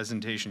new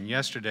presentation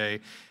yesterday,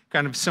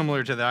 kind of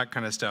similar to that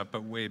kind of stuff,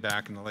 but way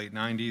back in the late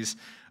 90s.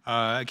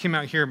 I came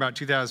out here about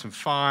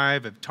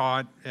 2005. I've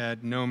taught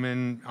at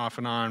Gnomon off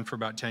and on for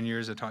about 10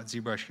 years. I taught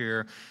ZBrush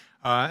here.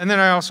 And then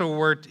I also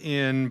worked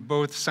in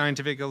both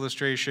scientific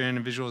illustration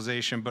and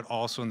visualization, but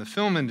also in the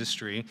film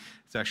industry.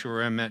 It's actually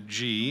where I met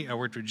G. I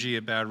worked with G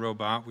at Bad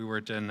Robot. We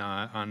worked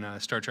on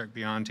Star Trek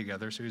Beyond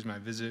together, so he was my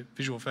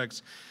visual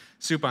effects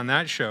soup on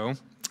that show.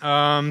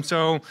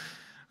 So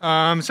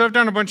I've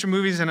done a bunch of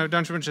movies and I've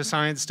done a bunch of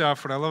science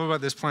stuff. What I love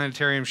about this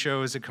Planetarium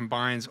show is it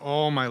combines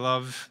all my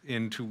love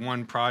into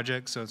one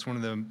project, so it's one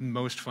of the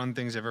most fun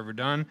things I've ever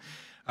done.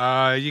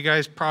 You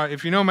guys,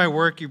 if you know my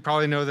work, you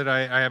probably know that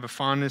I have a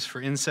fondness for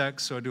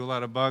insects, so I do a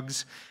lot of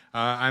bugs.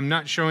 I'm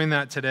not showing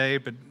that today,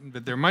 but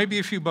there might be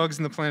a few bugs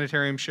in the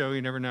Planetarium show,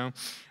 you never know.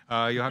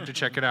 You'll have to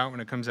check it out when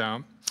it comes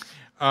out.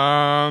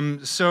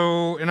 And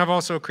I've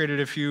also created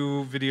a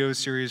few video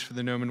series for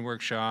the Gnomon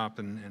Workshop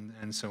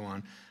and so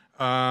on.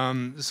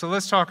 So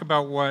let's talk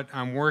about what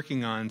I'm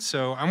working on.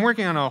 So I'm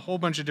working on a whole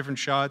bunch of different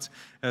shots,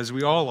 as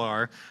we all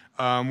are.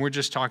 We're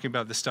just talking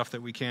about the stuff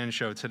that we can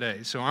show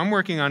today. So I'm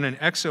working on an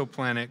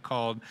exoplanet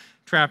called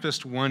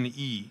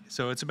TRAPPIST-1e.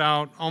 So it's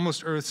about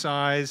almost Earth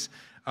size.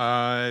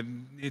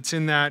 It's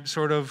in that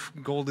sort of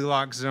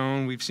Goldilocks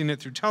zone. We've seen it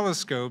through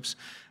telescopes,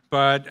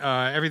 but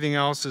everything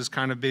else is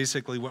kind of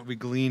basically what we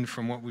glean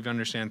from what we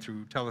understand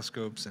through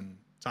telescopes and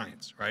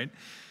science, right?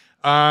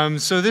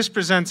 So this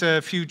presents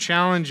a few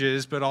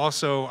challenges, but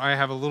also I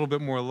have a little bit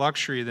more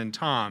luxury than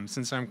Tom.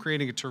 Since I'm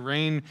creating a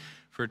terrain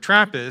for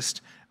TRAPPIST,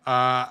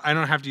 I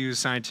don't have to use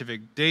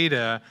scientific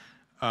data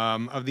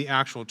of the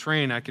actual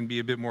terrain. I can be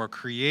a bit more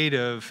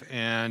creative,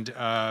 and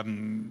I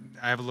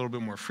have a little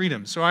bit more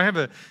freedom. So I have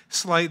a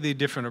slightly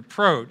different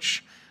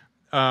approach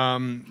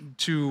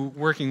to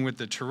working with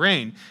the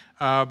terrain.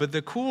 But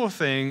the cool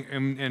thing,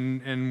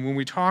 and when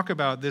we talk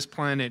about this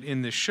planet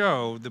in the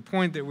show, the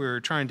point that we're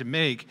trying to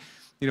make,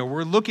 you know,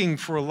 we're looking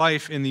for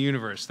life in the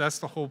universe. That's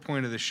the whole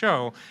point of the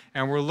show.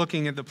 And we're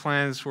looking at the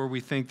planets where we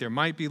think there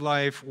might be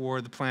life,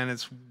 or the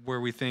planets where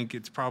we think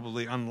it's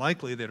probably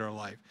unlikely that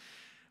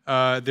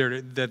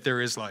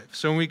there is life.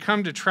 So when we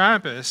come to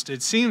TRAPPIST,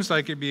 it seems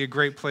like it'd be a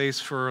great place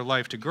for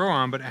life to grow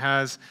on, but it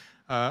has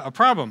a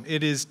problem.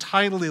 It is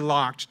tidally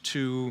locked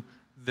to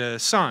the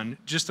sun,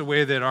 just the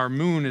way that our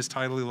moon is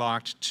tidally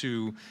locked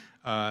to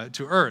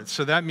Earth.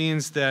 So that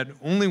means that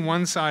only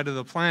one side of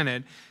the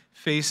planet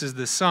faces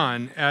the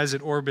sun as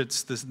it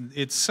orbits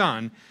its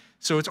sun.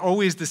 So it's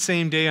always the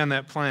same day on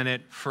that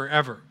planet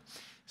forever.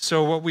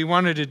 So what we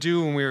wanted to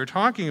do when we were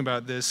talking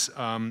about this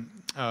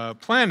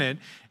planet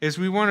is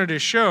we wanted to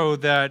show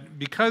that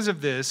because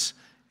of this,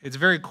 it's a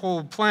very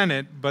cold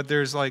planet, but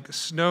there's like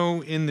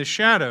snow in the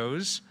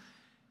shadows,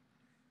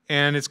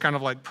 and it's kind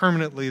of like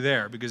permanently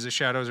there because the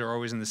shadows are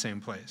always in the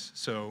same place.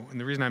 So, and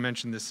the reason I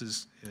mentioned this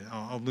is,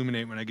 I'll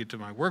illuminate when I get to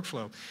my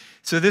workflow.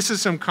 So this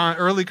is some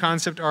early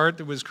concept art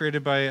that was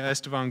created by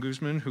Esteban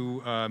Guzman,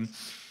 who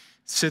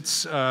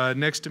sits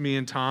next to me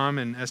and Tom,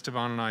 and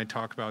Esteban and I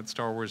talk about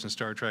Star Wars and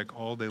Star Trek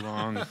all day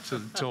long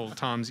until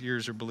Tom's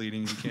ears are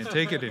bleeding. He can't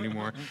take it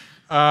anymore.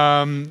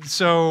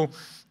 So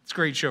it's a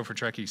great show for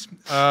Trekkies.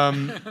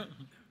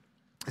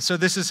 So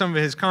this is some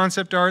of his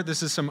concept art.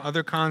 This is some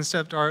other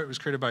concept art. It was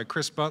created by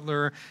Chris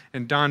Butler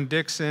and Don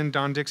Dixon.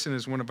 Don Dixon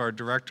is one of our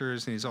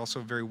directors, and he's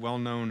also a very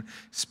well-known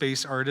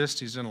space artist.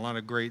 He's done a lot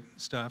of great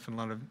stuff and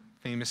a lot of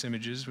famous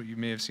images, what you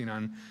may have seen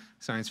on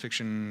science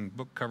fiction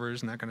book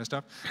covers and that kind of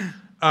stuff.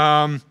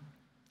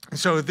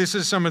 So this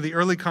is some of the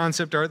early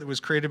concept art that was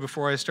created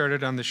before I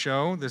started on the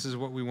show. This is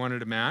what we wanted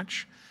to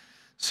match.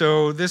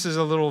 So this is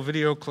a little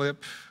video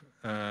clip.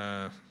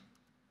 Arrow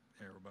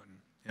button.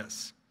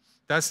 Yes,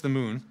 that's the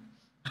moon.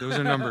 Those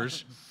are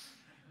numbers.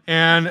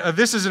 And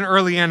this is an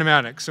early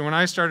animatic. So when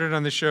I started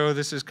on the show,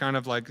 this is kind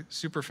of like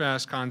super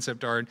fast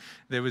concept art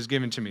that was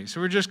given to me.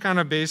 So we're just kind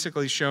of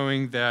basically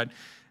showing that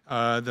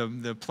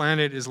the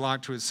planet is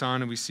locked to its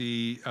sun, and we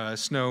see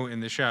snow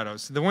in the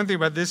shadows. The one thing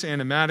about this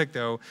animatic,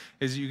 though,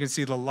 is you can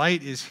see the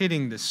light is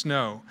hitting the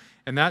snow,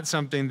 and that's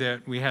something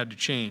that we had to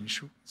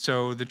change.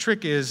 So the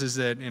trick is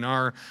that in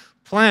our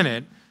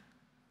planet,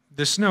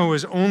 the snow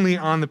is only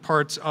on the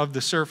parts of the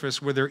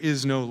surface where there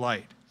is no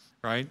light.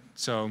 Right?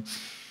 So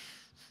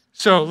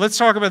let's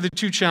talk about the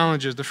two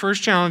challenges. The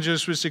first challenge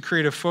was to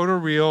create a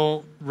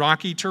photoreal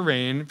rocky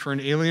terrain for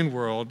an alien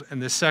world,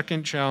 and the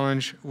second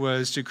challenge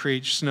was to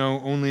create snow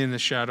only in the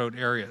shadowed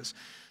areas.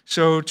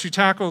 So to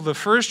tackle the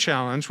first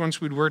challenge, once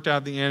we'd worked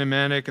out the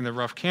animatic and the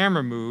rough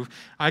camera move,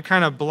 I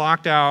kind of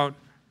blocked out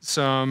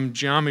some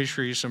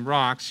geometry, some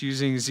rocks,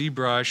 using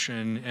ZBrush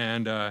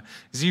and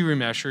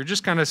Z-Remesher,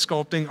 just kind of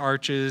sculpting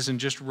arches and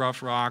just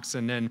rough rocks,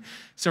 and then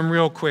some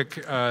real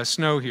quick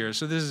snow here.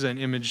 So this is an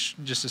image,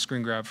 just a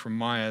screen grab from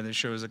Maya that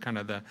shows kind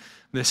of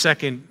the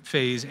second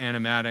phase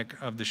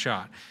animatic of the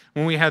shot.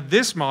 When we had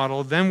this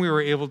model, then we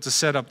were able to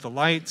set up the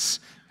lights.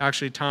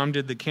 Actually, Tom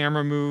did the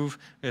camera move,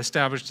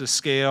 established the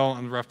scale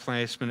and the rough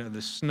placement of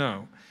the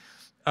snow.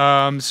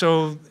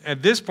 So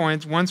at this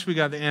point, once we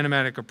got the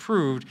animatic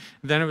approved,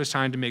 then it was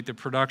time to make the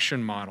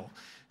production model.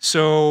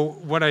 So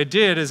what I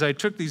did is I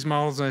took these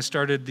models and I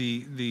started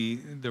the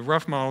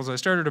rough models, I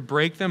started to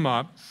break them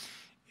up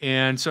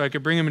And so I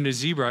could bring them into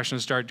ZBrush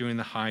and start doing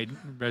the high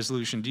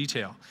resolution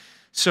detail.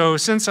 So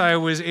since I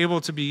was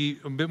able to be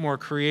a bit more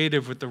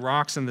creative with the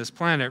rocks on this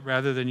planet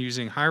rather than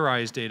using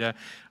high-rise data,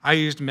 I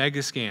used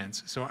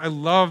Megascans. So I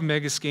love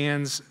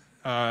Megascans.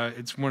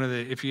 It's one of the,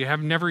 if you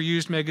have never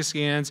used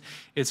Megascans,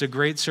 it's a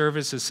great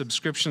service, a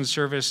subscription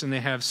service, and they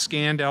have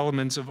scanned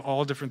elements of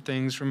all different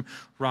things from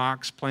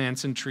rocks,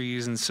 plants, and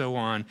trees, and so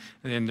on.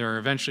 And they're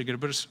eventually going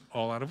to put us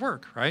all out of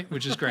work, right?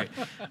 Which is great.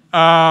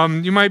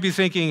 You might be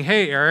thinking,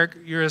 hey, Eric,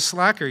 you're a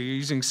slacker. You're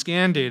using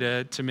scan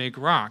data to make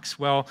rocks.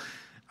 Well,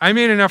 I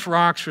made enough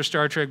rocks for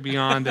Star Trek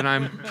Beyond, and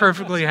I'm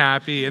perfectly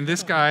happy. And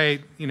this guy,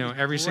 you know,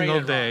 every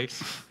single day,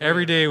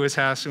 every day was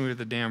hassling me with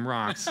the damn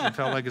rocks. It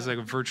felt like it's like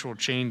a virtual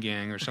chain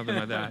gang or something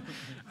like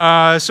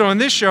that. So in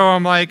this show,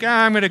 I'm like,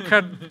 I'm going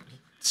to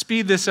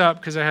speed this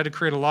up because I had to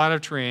create a lot of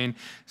terrain.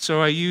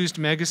 So I used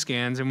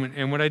Megascans,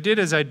 and what I did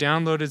is I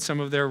downloaded some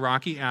of their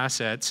rocky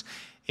assets,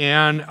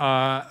 and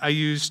I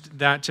used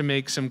that to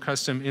make some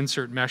custom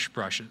insert mesh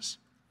brushes.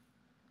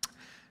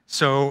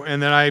 So,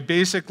 and then I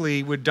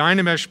basically would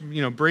Dynamesh,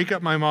 you know, break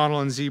up my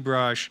model in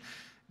ZBrush,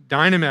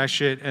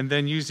 Dynamesh it, and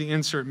then use the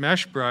insert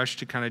mesh brush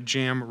to kind of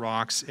jam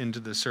rocks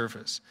into the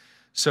surface.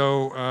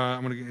 So,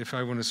 I'm gonna, if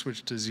I want to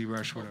switch to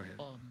ZBrush, what do I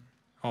hit?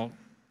 Alt.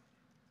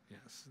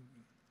 Yes.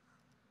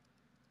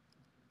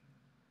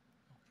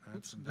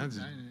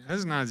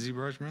 That's not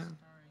ZBrush, man.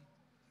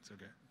 It's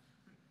okay.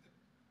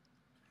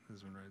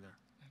 This one right there.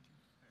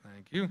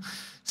 Thank you.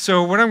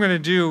 So what I'm going to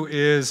do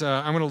is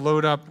I'm going to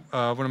load up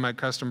one of my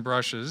custom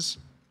brushes.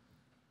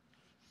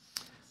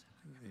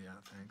 Yeah,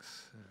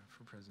 thanks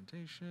for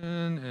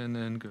presentation. And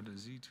then go to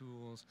Z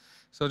Tools.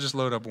 So I'll just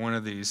load up one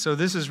of these. So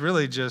this is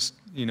really just,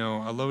 you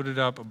know, I loaded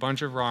up a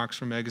bunch of rocks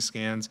from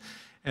Megascans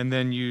and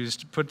then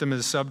put them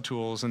as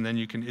subtools, and then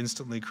you can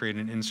instantly create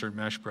an insert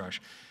mesh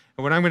brush.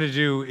 And what I'm going to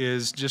do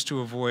is, just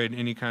to avoid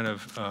any kind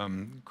of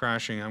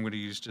crashing, I'm going to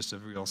use just a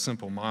real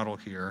simple model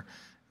here.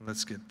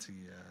 Let's get the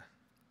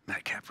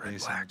Nightcap red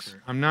wax.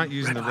 I'm not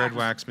using the red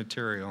wax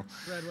material.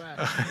 Red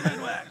wax.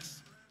 Red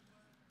wax.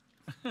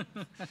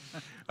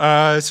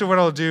 So what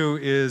I'll do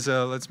is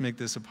let's make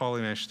this a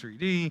polymesh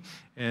 3D,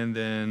 and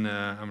then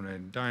I'm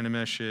going to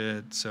Dynamesh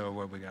it. So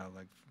what we got,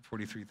 like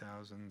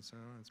 43,000. So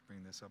let's bring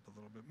this up a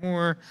little bit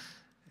more,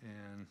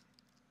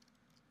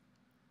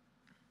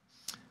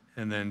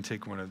 and then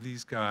take one of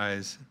these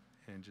guys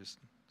and just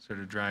sort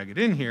of drag it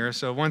in here.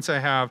 So once I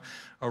have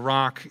a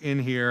rock in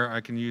here,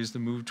 I can use the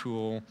move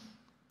tool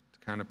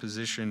kind of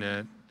position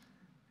it,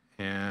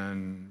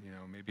 and you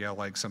know, maybe I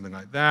like something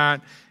like that.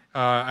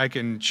 I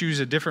can choose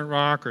a different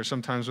rock, or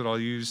sometimes what I'll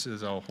use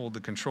is I'll hold the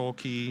control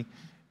key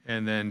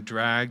and then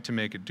drag to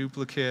make a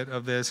duplicate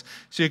of this.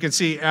 So you can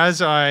see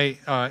as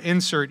I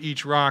insert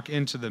each rock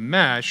into the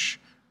mesh,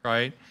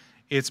 right,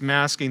 it's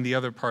masking the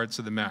other parts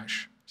of the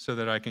mesh so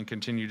that I can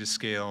continue to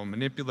scale,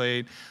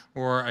 manipulate,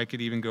 or I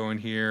could even go in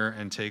here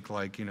and take,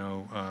 like, you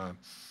know,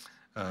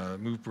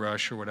 move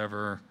brush or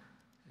whatever,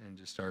 and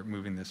just start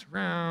moving this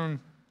around,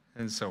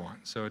 and so on.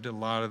 So I did a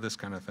lot of this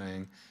kind of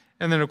thing.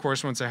 And then, of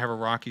course, once I have a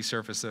rocky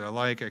surface that I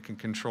like, I can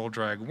control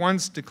drag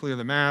once to clear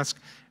the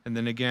mask, and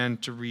then again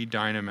to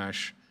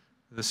re-Dynamesh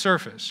the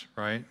surface,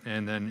 right?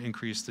 And then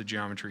increase the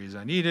geometry as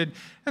I needed,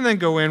 and then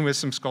go in with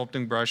some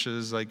sculpting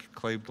brushes like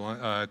clay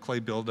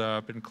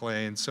buildup and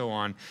clay and so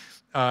on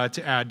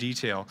to add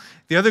detail.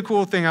 The other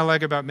cool thing I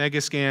like about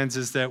Megascans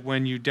is that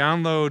when you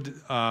download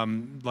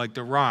like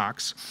the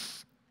rocks,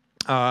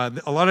 a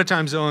lot of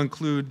times they'll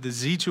include the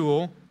Z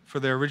tool for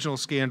their original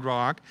scanned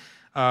rock,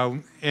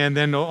 and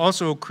then they'll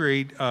also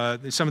create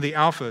some of the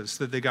alphas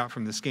that they got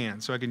from the scan.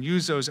 So I can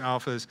use those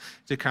alphas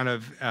to kind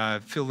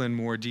of fill in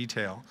more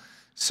detail.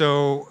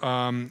 So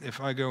if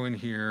I go in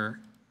here,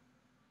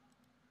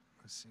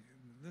 let's see,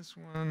 this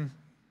one,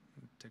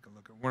 take a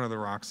look at one of the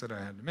rocks that I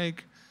had to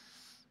make.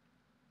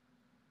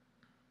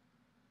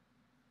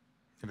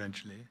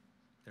 Eventually,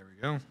 there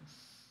we go.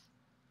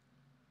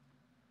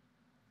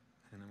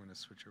 To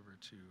switch over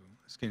to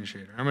Skin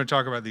Shader. I'm going to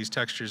talk about these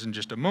textures in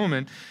just a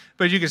moment,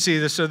 but you can see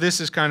this. So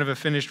this is kind of a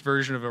finished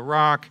version of a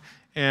rock,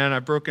 and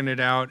I've broken it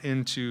out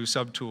into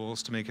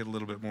subtools to make it a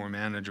little bit more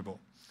manageable.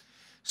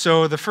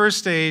 So the first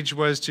stage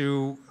was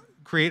to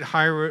create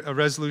high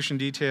resolution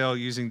detail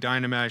using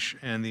Dynamesh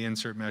and the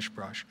insert mesh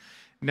brush.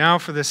 Now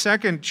for the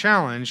second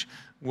challenge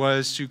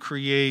was to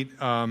create,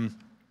 what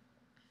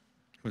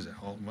was it,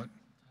 Alt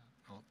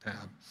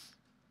Tab.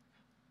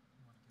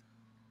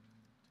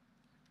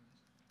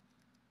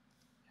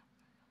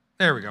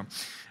 There we go.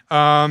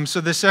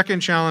 So the second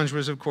challenge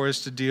was, of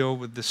course, to deal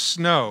with the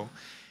snow.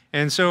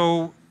 And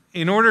so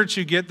in order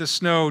to get the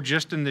snow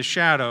just in the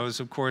shadows,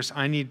 of course,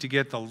 I need to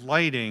get the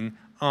lighting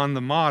on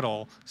the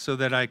model so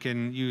that I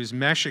can use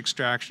mesh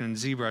extraction in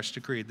ZBrush to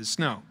create the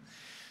snow.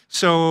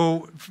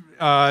 So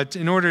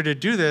in order to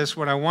do this,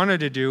 what I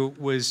wanted to do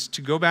was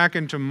to go back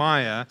into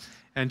Maya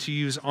and to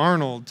use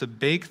Arnold to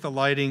bake the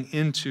lighting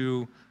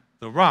into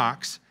the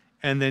rocks,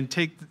 and then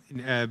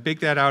bake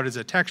that out as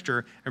a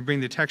texture and bring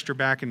the texture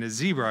back into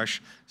ZBrush,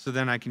 so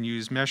then I can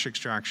use mesh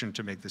extraction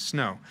to make the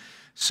snow.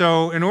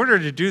 So in order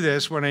to do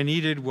this, what I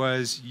needed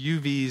was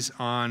UVs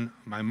on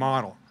my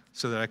model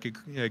so that I could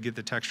get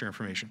the texture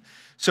information.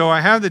 So I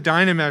have the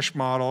Dynamesh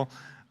model,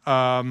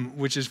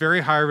 which is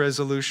very high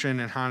resolution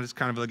and has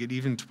kind of like an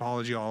even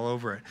topology all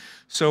over it.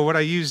 So what I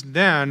used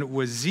then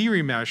was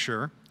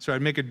ZRemesher. So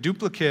I'd make a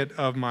duplicate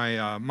of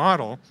my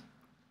model.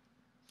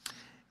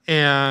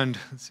 And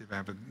let's see if I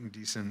have a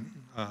decent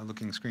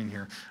looking screen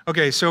here.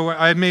 Okay, so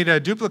I made a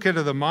duplicate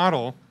of the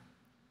model,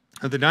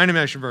 of the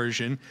Dynamesh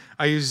version.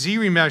 I used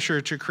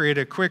ZRemesher to create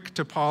a quick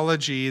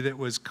topology that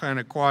was kind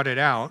of quadded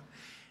out.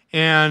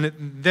 And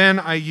then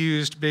I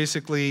used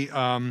basically, if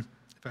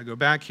I go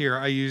back here,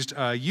 I used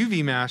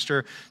UV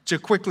Master to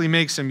quickly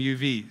make some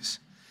UVs.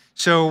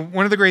 So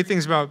one of the great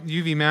things about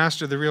UV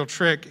Master, the real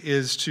trick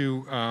is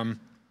to, go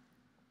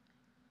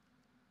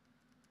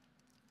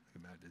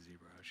back to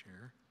ZBrush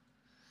here.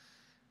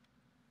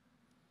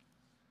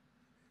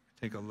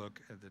 Take a look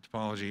at the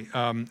topology.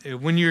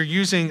 When you're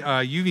using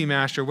UV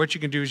Master, what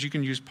you can do is you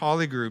can use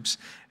polygroups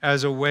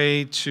as a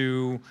way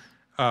to,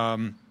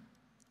 let's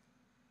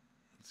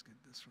get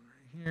this one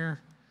right here.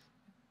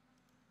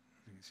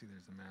 You can see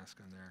there's the mask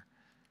on there.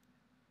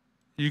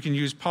 You can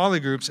use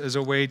polygroups as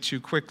a way to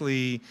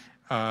quickly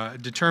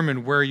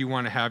determine where you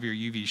want to have your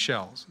UV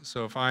shells.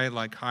 So if I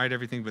like hide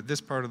everything but this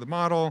part of the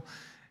model,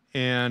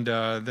 and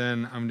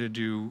then I'm going to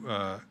do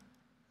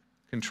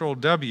Control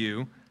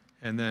W,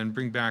 and then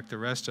bring back the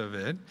rest of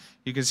it,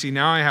 you can see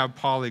now I have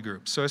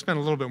polygroups. So I spent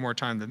a little bit more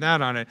time than that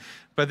on it.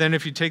 But then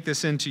if you take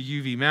this into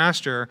UV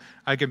Master,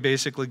 I can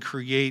basically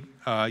create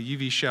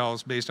UV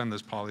shells based on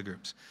those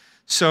polygroups.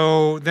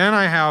 So then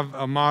I have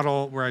a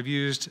model where I've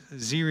used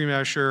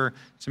ZRemesher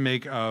to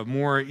make a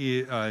more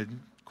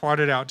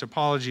quadded out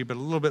topology, but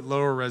a little bit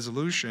lower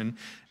resolution.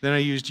 Then I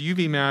used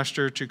UV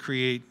Master to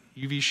create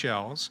UV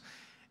shells.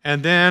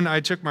 And then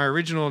I took my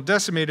original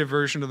decimated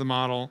version of the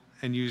model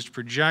and used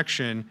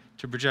projection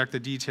to project the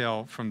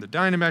detail from the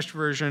Dynamesh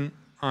version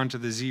onto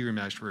the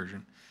ZRemeshed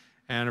version.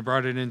 And I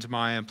brought it into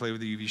Maya and played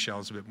with the UV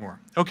shells a bit more.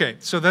 Okay,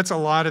 so that's a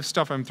lot of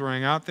stuff I'm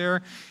throwing out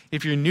there.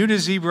 If you're new to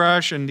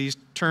ZBrush and these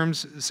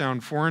terms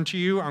sound foreign to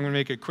you, I'm going to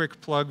make a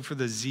quick plug for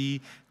the Z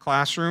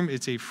Classroom.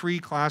 It's a free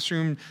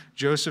classroom.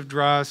 Joseph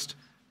Drust,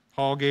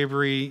 Paul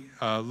Gavery,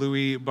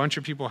 Louis, a bunch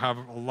of people have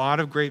a lot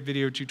of great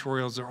video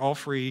tutorials. They're all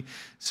free.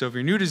 So if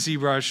you're new to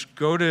ZBrush,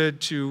 go to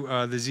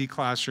the Z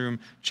Classroom,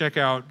 check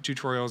out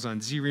tutorials on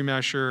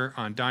ZRemesher,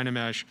 on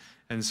Dynamesh,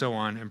 and so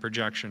on, and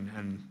projection,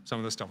 and some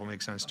of the stuff will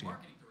make sense to you.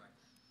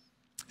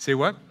 Say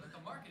what?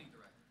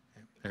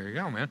 There you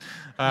go, man.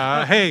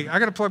 Hey, I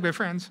got to plug my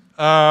friends.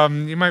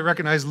 You might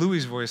recognize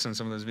Louis' voice on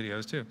some of those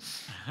videos, too.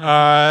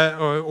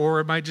 Or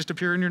it might just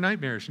appear in your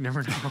nightmares. You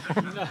never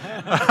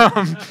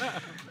know.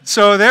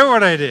 So there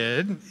what I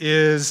did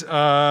is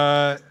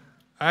I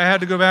had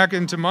to go back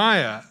into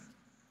Maya.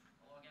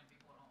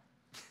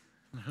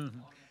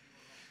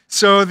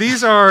 So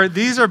these are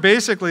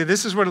basically,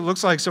 this is what it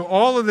looks like. So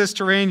all of this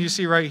terrain you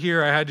see right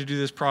here, I had to do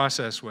this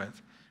process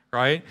with,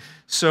 right?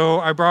 So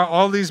I brought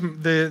all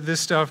this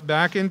stuff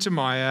back into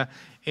Maya,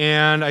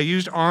 and I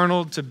used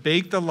Arnold to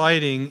bake the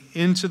lighting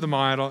into the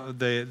model,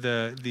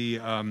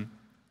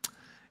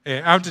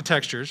 out to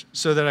textures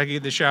so that I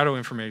get the shadow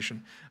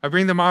information. I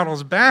bring the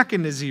models back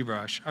into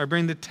ZBrush. I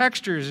bring the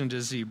textures into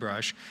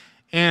ZBrush,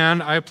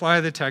 and I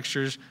apply the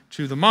textures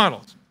to the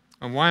models.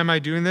 And why am I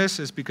doing this?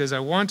 Is because I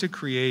want to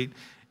create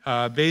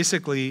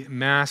basically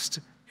masked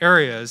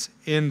areas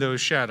in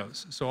those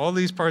shadows. So all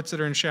these parts that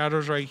are in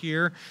shadows right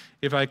here,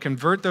 if I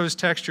convert those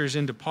textures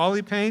into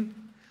polypaint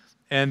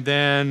and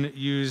then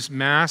use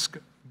mask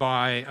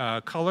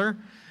by color,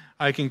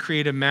 I can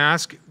create a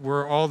mask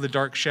where all the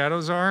dark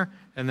shadows are,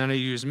 and then I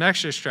use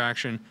mesh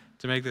extraction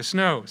to make the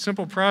snow.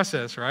 Simple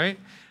process, right?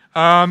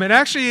 It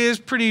actually is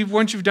pretty,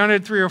 once you've done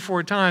it 3 or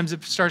 4 times,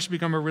 it starts to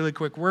become a really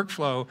quick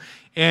workflow.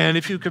 And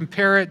if you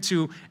compare it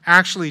to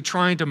actually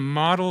trying to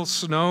model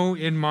snow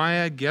in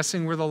Maya,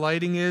 guessing where the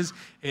lighting is,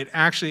 it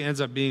actually ends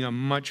up being a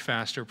much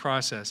faster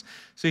process.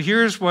 So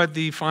here's what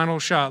the final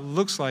shot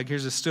looks like.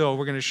 Here's a still.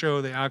 We're going to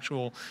show the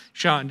actual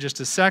shot in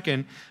just a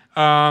second.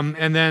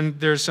 And then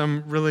there's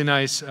some really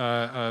nice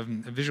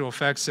visual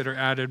effects that are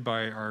added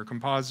by our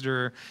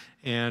compositor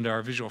and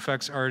our visual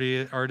effects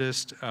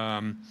artist.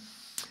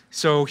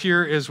 So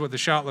here is what the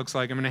shot looks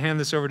like. I'm going to hand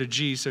this over to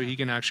G so he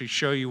can actually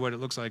show you what it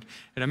looks like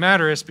at a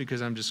Matterist,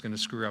 because I'm just going to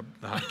screw up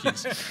the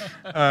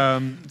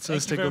hotkeys. So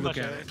let's take a look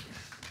at it.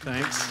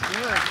 Thanks.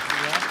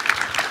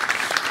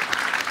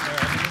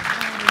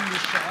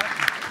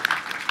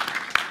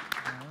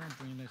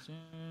 Bring this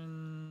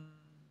in.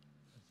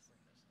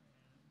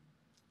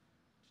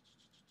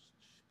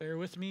 Bear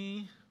with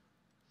me.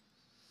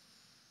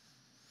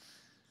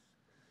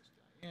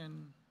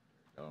 And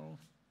go.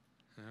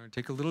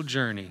 Take a little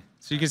journey.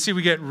 So you can see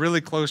we get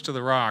really close to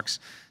the rocks.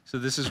 So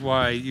this is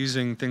why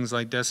using things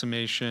like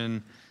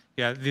decimation.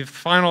 Yeah, the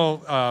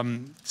final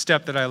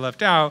step that I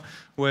left out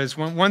was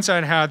once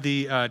I'd had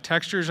the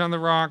textures on the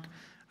rock,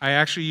 I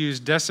actually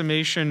used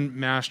Decimation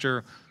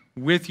Master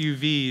with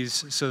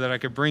UVs so that I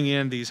could bring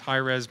in these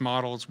high-res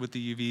models with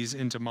the UVs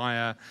into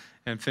Maya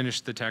and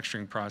finish the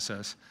texturing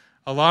process.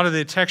 A lot of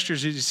the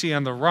textures that you see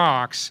on the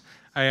rocks,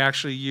 I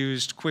actually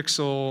used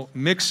Quixel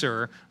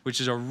Mixer,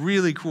 which is a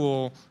really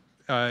cool,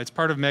 it's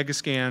part of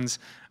Megascans.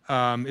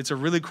 It's a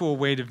really cool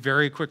way to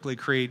very quickly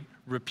create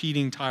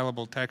repeating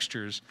tileable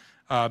textures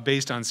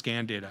based on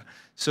scan data.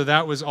 So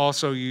that was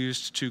also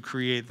used to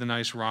create the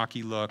nice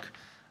rocky look.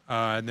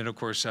 And then, of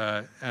course,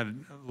 had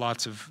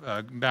lots of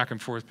back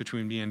and forth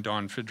between me and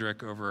Don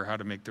Fidrick over how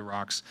to make the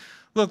rocks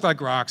look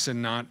like rocks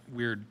and not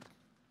weird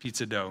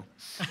pizza dough.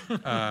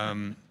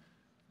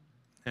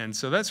 And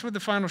so that's what the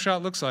final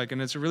shot looks like, and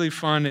it's really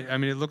fun. I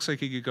mean, it looks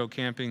like you could go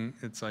camping.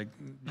 It's like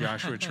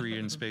Joshua Tree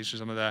in space or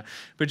some of that.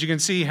 But you can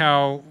see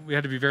how we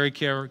had to be very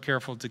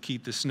careful to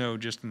keep the snow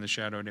just in the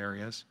shadowed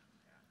areas.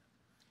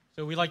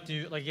 So we like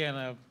to,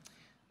 again,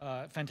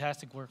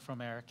 fantastic work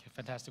from Eric,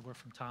 fantastic work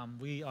from Tom.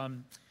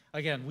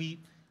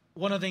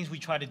 One of the things we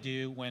try to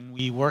do when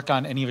we work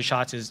on any of the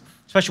shots is,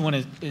 especially when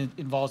it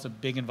involves a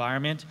big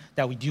environment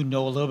that we do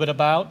know a little bit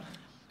about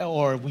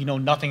or we know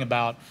nothing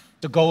about,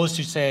 the goal is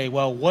to say,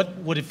 well, what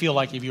would it feel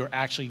like if you were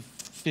actually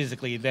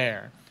physically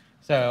there?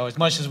 So as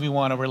much as we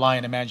want to rely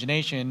on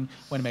imagination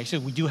when it makes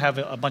it, we do have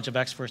a bunch of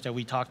experts that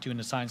we talk to in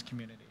the science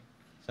community.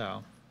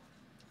 So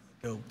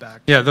go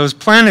back. Yeah, those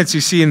planets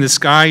you see in the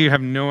sky, you have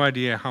no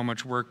idea how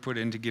much work put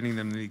into getting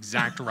them in the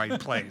exact right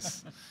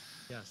place.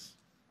 Yes.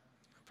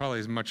 Probably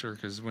as much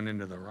work as went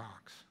into the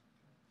rocks.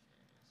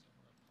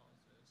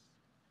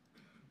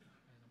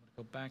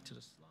 Go back to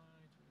the slide.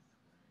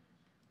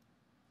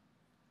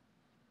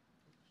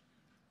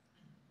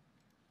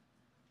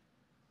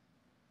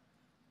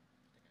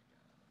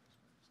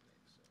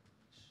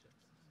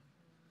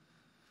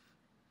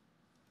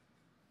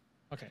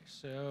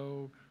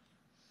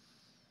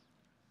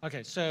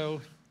 Okay, so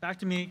back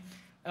to me.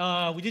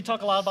 We did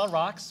talk a lot about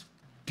rocks,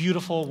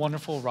 beautiful,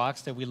 wonderful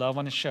rocks that we love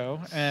on the show,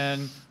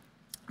 and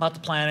about the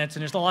planets,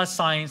 and there's a lot of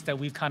science that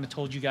we've kind of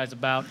told you guys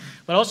about.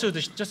 But also,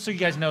 just so you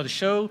guys know, the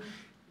show,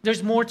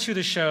 there's more to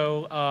the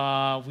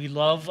show. We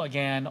love,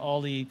 again, all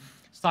the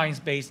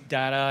science-based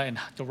data and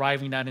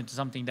deriving that into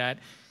something that,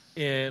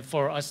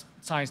 for us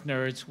science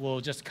nerds, will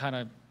just kind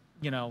of,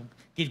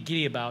 get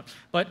giddy about.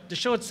 But the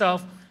show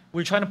itself,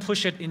 we're trying to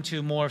push it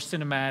into more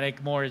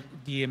cinematic, more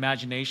the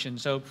imagination.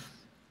 So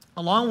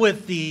along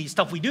with the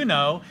stuff we do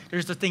know,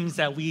 there's the things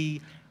that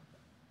we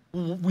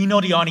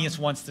know the audience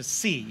wants to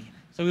see.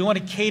 So we want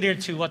to cater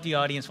to what the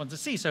audience wants to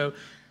see. So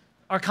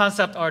our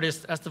concept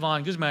artist,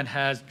 Esteban Guzman,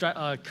 has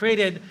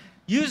created,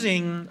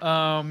 using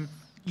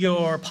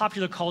your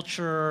popular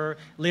culture,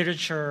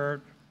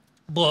 literature,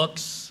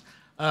 books,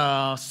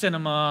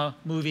 cinema,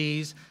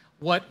 movies,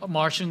 what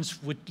Martians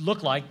would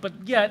look like, but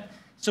yet,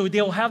 so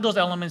they'll have those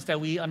elements that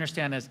we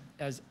understand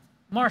as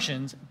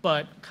Martians,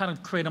 but kind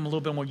of create them a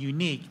little bit more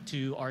unique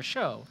to our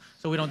show.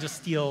 So we don't just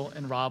steal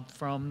and rob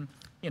from,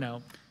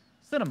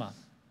 cinema.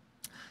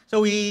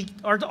 So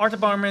our art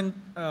department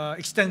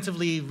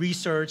extensively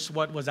researched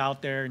what was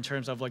out there in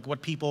terms of like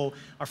what people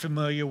are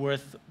familiar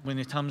with when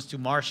it comes to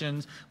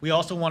Martians. We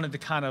also wanted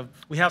to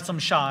we have some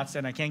shots,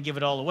 and I can't give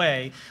it all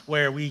away,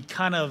 where we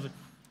kind of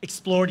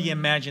explore the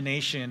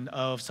imagination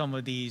of some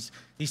of these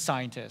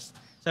scientists.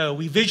 So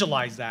we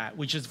visualize that,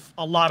 which is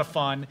a lot of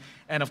fun.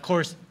 And of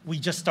course, we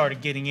just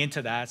started getting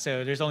into that,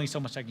 so there's only so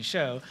much I can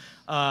show.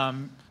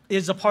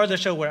 It's a part of the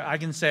show where I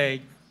can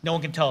say, no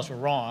one can tell us we're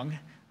wrong,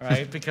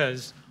 right?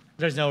 Because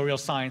there's no real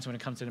science when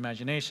it comes to the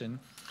imagination.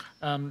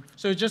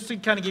 So just to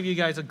kind of give you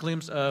guys a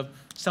glimpse of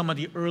some of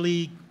the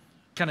early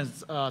kind of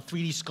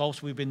 3D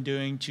sculpts we've been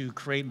doing to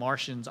create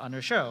Martians on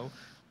our show.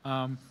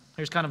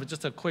 Here's kind of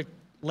just a quick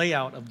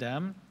layout of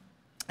them.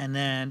 And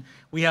then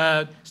we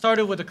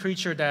started with a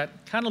creature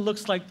that kind of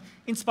looks like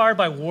inspired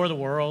by War of the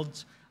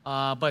Worlds,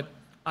 but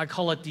I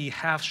call it the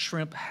half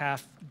shrimp,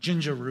 half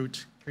ginger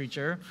root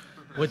creature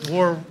with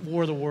War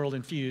of the World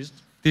infused.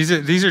 These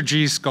are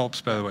G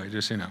sculpts, by the way,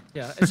 just so you know.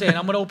 Yeah, and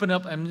I'm going to open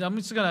up, and I'm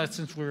just going to,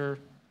 since we're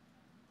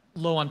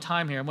low on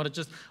time here, I'm going to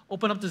just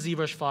open up the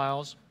ZBrush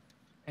files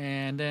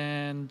and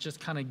then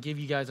just kind of give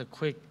you guys a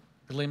quick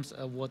glimpse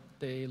of what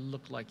they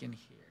look like in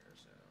here.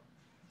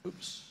 So,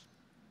 oops.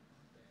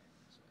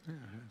 Yeah,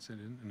 that's it.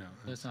 No,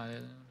 that's not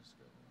it. Let's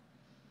go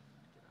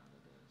get out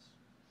of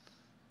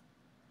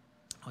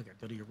this. Okay,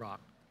 go to your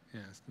rock.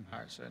 Yeah. All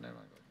right, so then I'm going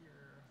to go here.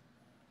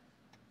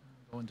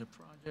 Go into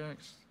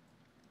projects.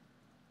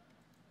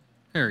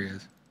 There he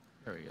is.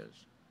 There he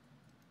is.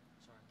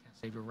 Sorry, I can't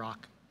save your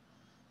rock.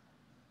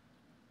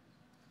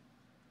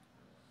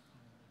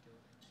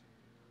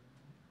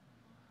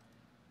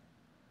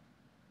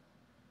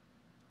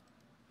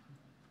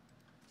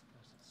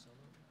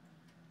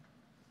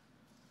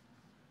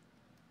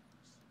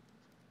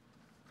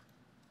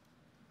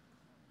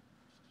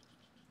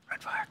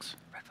 Red wax.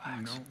 Red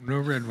wax. No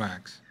red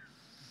wax.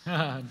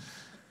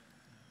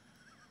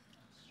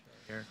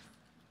 Here.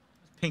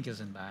 Pink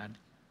isn't bad.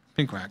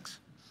 Pink wax.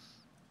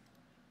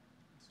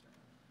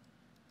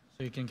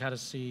 So you can kind of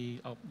see,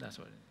 oh, that's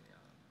what it is.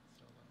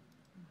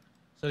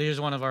 So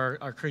here's one of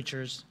our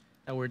creatures.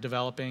 that we're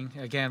developing.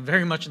 Again,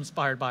 very much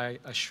inspired by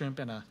a shrimp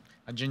and a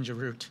ginger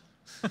root.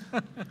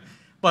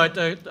 But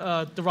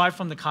derived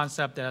from the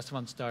concept that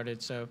Esteban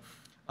started. So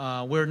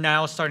we're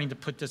now starting to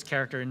put this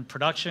character in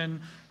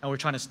production, and we're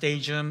trying to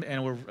stage him,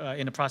 and we're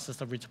in the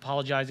process of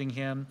retopologizing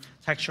him,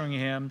 texturing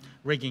him,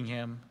 rigging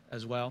him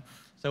as well.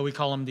 So we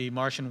call him the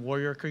Martian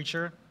warrior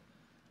creature.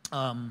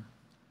 Also,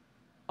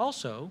 I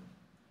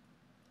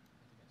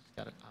just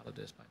got it out of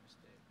this by mistake.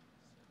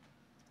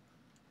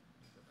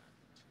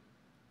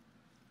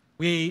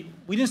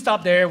 We didn't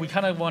stop there. We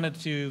kind of wanted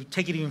to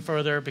take it even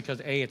further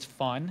because A, it's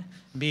fun.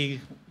 B,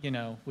 you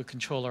know, we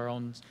control our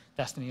own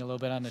destiny a little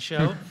bit on the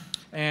show.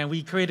 And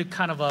we created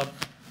kind of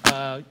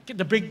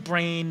the big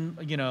brain,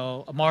 you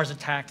know, a Mars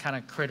attack kind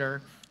of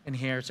critter in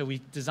here. So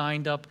we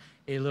designed up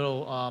a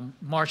little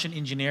Martian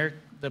engineer,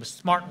 the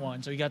smart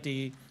one. So you got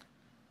the,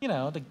 you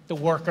know, the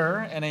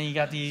worker, and then you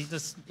got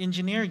this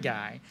engineer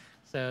guy.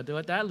 So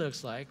what that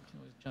looks like,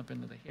 we'll jump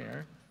into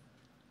here.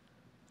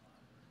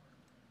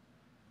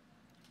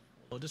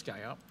 Load this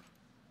guy up.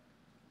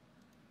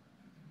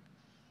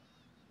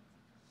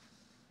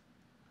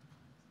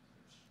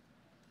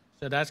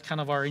 So that's kind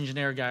of our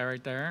engineer guy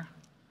right there.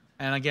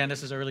 And again,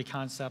 this is early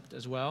concept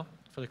as well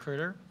for the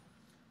critter.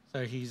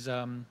 So he's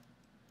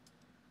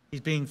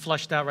being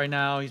fleshed out right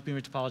now. He's being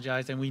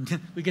retopologized, and we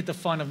get the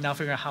fun of now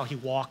figuring out how he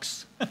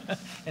walks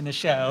in the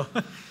show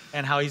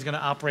and how he's going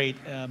to operate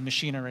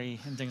machinery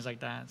and things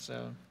like that.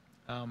 So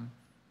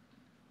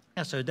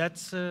yeah, so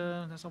that's all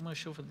I'm going to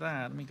show for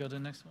that. Let me go to the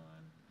next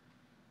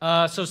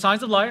one. So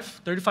Signs of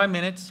Life, 35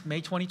 minutes,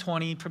 May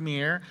 2020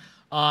 premiere.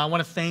 I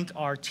want to thank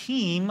our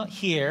team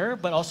here,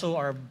 but also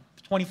our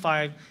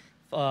 25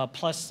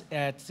 plus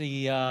at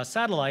the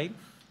satellite.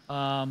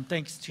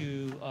 Thanks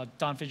to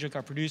Don Fidrick,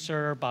 our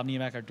producer, Bob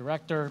Niemek, our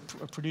director,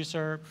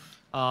 producer,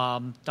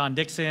 Don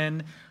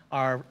Dixon,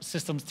 our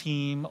systems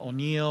team,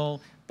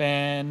 O'Neill,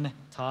 Ben,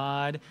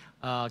 Todd,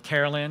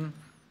 Carolyn.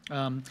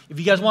 If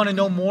you guys want to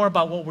know more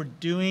about what we're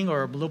doing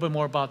or a little bit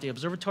more about the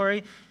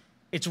observatory,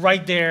 it's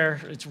right there.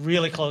 It's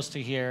really close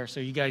to here. So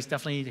you guys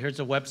definitely, here's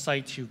a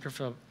website to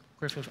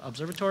Griffith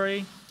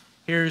Observatory.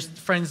 Here's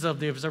Friends of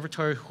the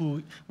Observatory,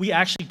 who we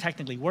actually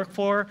technically work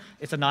for.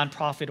 It's a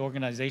nonprofit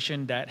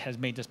organization that has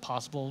made this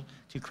possible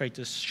to create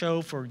this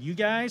show for you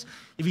guys.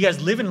 If you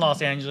guys live in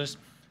Los Angeles,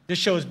 this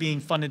show is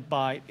being funded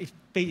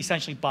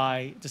essentially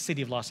by the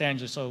city of Los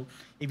Angeles. So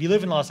if you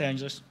live in Los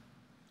Angeles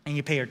and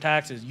you pay your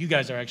taxes, you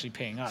guys are actually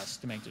paying us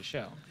to make this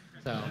show.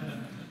 So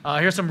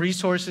here's some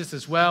resources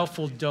as well,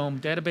 full dome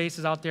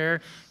databases out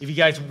there. If you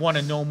guys want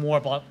to know more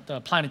about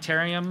the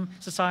Planetarium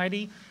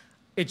Society,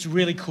 it's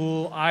really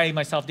cool. I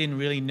myself didn't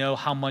really know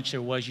how much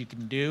there was you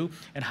can do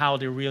and how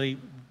there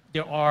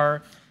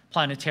are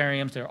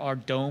planetariums, there are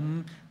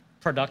dome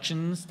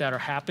productions that are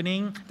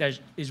happening that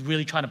is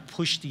really trying to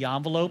push the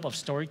envelope of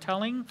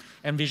storytelling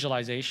and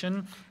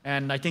visualization.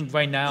 And I think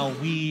right now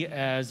we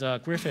as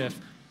Griffith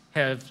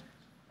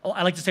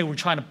I like to say we're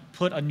trying to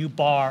put a new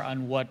bar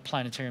on what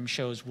planetarium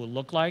shows will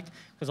look like,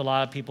 because a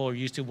lot of people are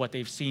used to what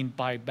they've seen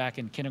back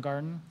in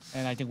kindergarten,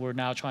 and I think we're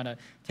now trying to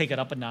take it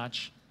up a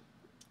notch.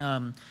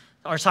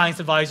 Our science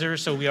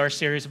advisors, so we are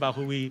serious about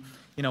who we,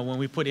 you know, when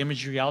we put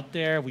imagery out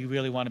there, we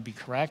really want to be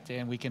correct,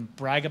 and we can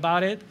brag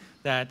about it,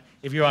 that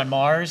if you're on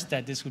Mars,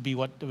 that this would be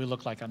what it would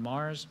look like on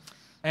Mars.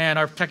 And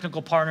our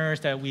technical partners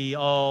that we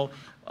all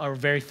are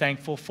very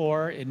thankful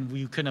for, and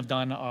we couldn't have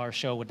done our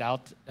show without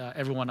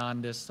everyone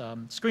on this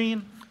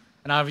screen.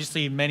 And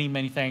obviously, many,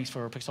 many thanks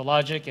for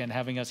Pixologic and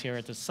having us here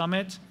at the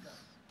summit.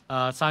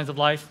 Signs of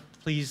Life,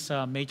 please,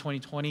 May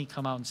 2020,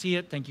 come out and see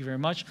it. Thank you very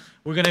much.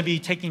 We're going to be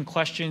taking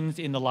questions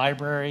in the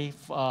library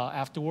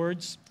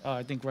afterwards,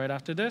 I think right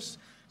after this.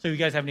 So if you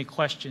guys have any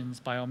questions,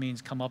 by all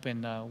means, come up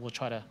and we'll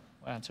try to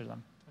answer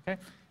them.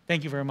 Okay?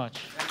 Thank you very much.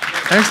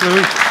 Thanks,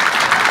 Louis.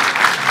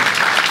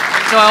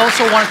 So I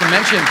also wanted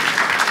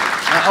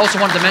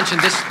to mention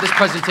this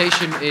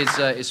presentation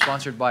is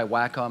sponsored by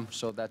Wacom,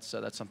 so that's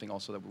something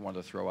also that we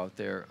wanted to throw out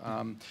there.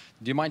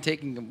 Do you mind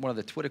taking one of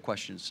the Twitter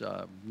questions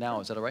now?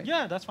 Is that all right?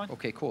 Yeah, that's fine.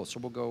 Okay, cool. So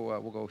we'll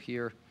go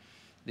here.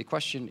 The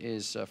question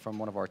is from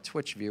one of our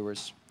Twitch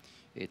viewers.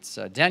 It's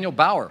Daniel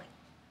Bauer,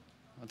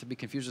 not to be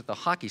confused with the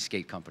hockey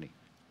skate company.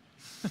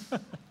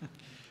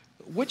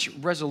 Which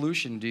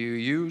resolution do you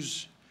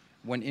use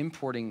when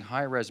importing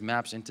high-res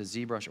maps into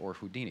ZBrush or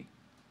Houdini?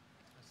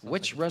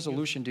 Which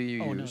resolution do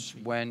you use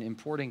when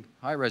importing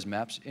high-res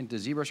maps into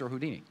ZBrush or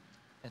Houdini?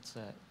 It's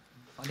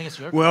I think it's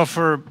your Well,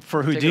 for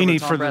Houdini,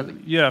 Tom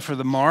Bradley. for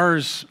the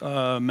Mars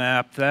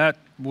map, that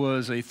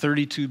was a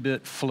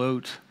 32-bit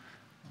float,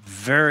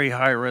 very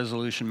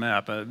high-resolution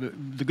map.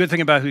 The good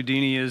thing about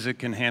Houdini is it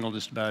can handle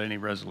just about any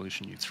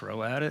resolution you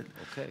throw at it.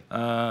 Okay.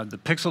 The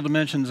pixel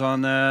dimensions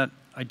on that,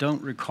 I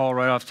don't recall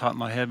right off the top of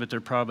my head, but they're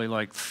probably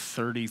like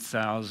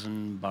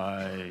 30,000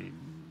 by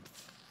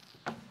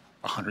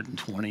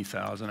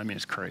 120,000. I mean,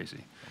 it's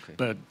crazy. Okay.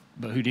 But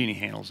Houdini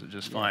handles it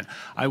just fine.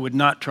 I would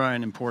not try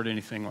and import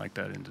anything like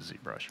that into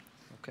ZBrush.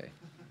 Okay.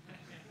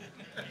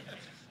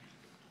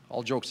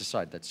 all jokes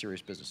aside, that's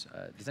serious business.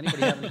 Does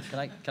anybody have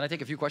any, can I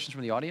take a few questions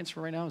from the audience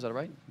for right now? Is that all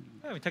right?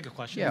 Yeah, we take a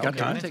question. Yeah,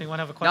 Okay. okay. Anyone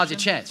have a question? Now's your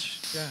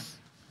chance.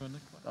 Yeah.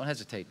 Don't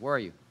hesitate. Where are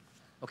you?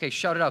 Okay,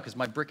 shout it out, because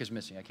my brick is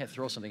missing. I can't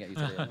throw something at you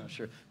today. I'm not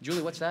sure.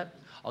 Julie, what's that?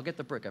 I'll get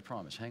the brick, I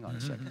promise. Hang on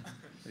a second.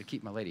 Gotta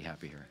keep my lady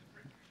happy here.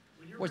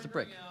 Where's the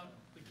brick?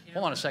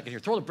 Hold on a second here.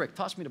 Throw the brick.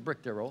 Toss me the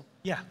brick there, Roll.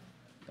 Yeah.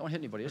 Don't hit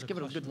anybody. Just give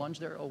it a good lunge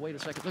there. Oh, wait a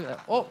second. Look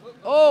at that.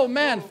 Oh,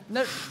 man.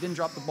 No, didn't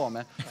drop the ball,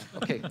 man.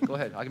 Okay, go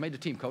ahead. I made the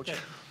team, coach.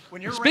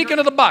 When you're Speaking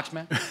of the box,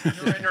 man. When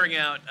you're rendering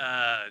out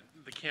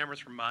the cameras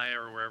from Maya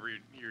or wherever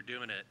you're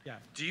doing it, Yeah.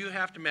 do you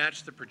have to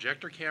match the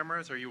projector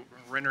cameras? Are you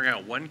rendering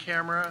out one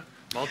camera,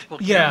 multiple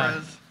Yeah.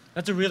 cameras?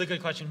 That's a really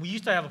good question. We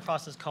used to have a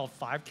process called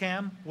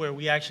 5-cam, where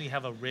we actually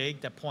have a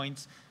rig that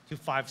points to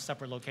 5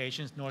 separate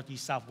locations,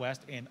 northeast,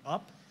 southwest, and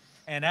up.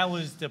 And that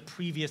was the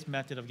previous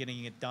method of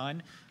getting it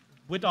done.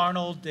 With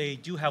Arnold, they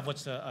do have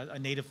what's a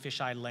native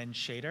fisheye lens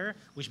shader,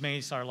 which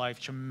makes our life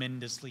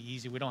tremendously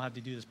easy. We don't have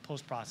to do this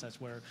post-process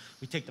where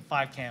we take the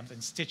 5 cams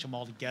and stitch them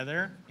all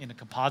together in a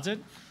composite.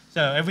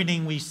 So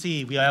everything we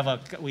see, we have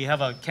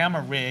a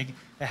camera rig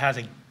that has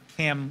a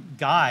cam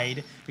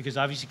guide, because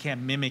obviously you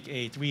can't mimic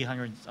a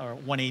 300 or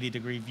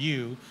 180-degree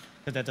view,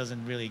 because that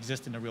doesn't really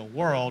exist in the real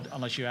world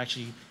unless you're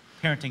actually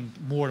parenting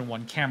more than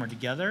one camera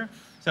together.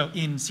 So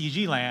in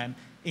CG land,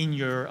 in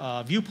your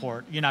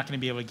viewport, you're not going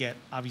to be able to get,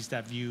 obviously,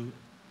 that view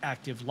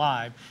active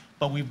live.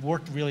 But we've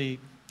worked really,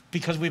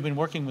 because we've been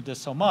working with this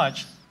so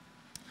much,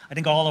 I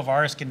think all of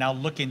artists can now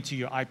look into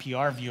your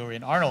IPR viewer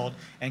in Arnold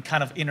and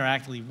kind of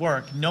interactively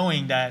work,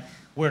 knowing that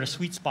where the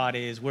sweet spot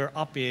is, where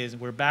up is,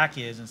 where back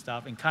is and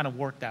stuff, and kind of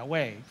work that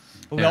way.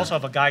 But we also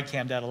have a guide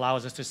cam that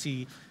allows us to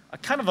see a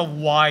kind of a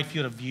wide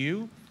field of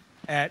view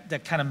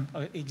that kind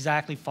of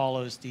exactly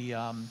follows the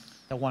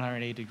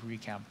 180-degree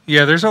cam.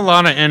 Yeah, there's a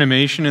lot of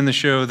animation in the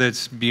show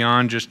that's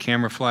beyond just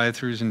camera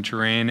fly-throughs and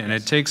terrain, and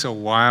it takes a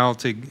while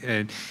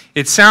to.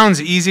 It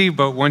sounds easy,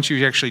 but once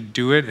you actually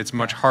do it, it's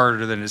much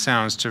harder than it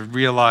sounds to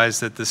realize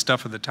that the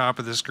stuff at the top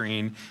of the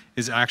screen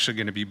is actually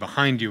going to be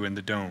behind you in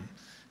the dome.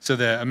 So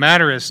the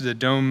Amadeus, the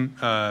dome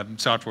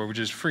software, which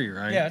is free,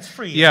 right? Yeah, it's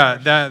free. Yeah,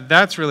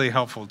 that's really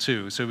helpful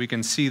too. So we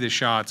can see the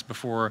shots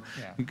before,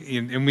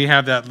 and we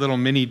have that little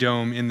mini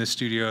dome in the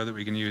studio that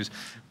we can use.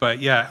 But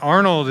yeah,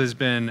 Arnold has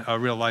been a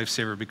real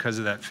lifesaver because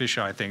of that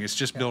fisheye thing. It's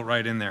just built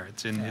right in there.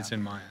 It's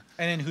in Maya.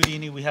 And in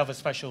Houdini, we have a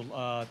special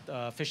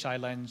fisheye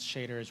lens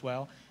shader as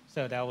well.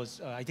 So that was,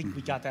 I think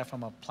we got that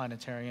from a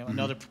planetarium,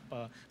 another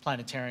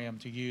planetarium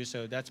to use.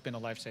 So that's been a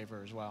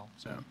lifesaver as well.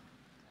 So.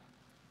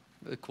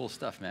 Really cool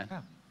stuff, man. Yeah.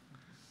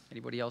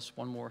 Anybody else?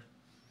 One more.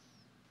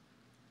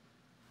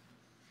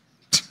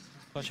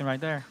 Question right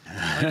there.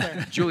 Right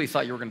there. Julie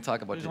thought you were going to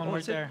talk about There's the- one oh,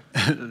 right is it? there.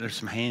 There's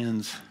some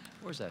hands.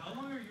 Where's that? How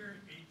long are your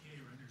 8K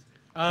renders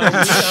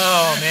taking?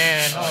 Oh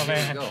man! Oh Here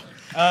man! we go.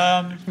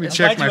 Let me I'm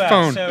check glad my you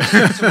phone.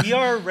 asked. So we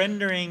are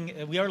rendering,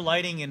 we are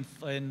lighting in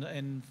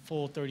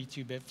full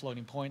 32-bit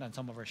floating point on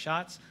some of our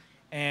shots,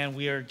 and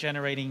we are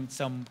generating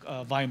some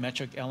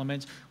volumetric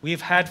elements.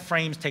 We've had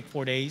frames take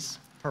 4 days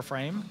per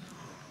frame.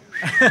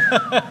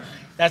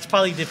 That's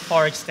probably the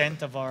far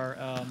extent of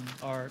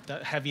the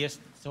heaviest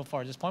so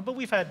far at this point. But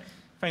we've had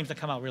frames that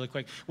come out really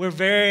quick. We're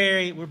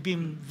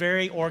being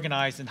very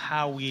organized in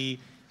how we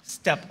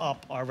step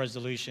up our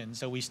resolution.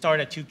 So we start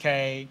at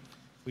 2K.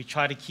 We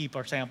try to keep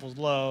our samples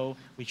low.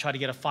 We try to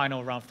get a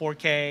final around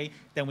 4K.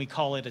 Then we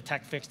call it a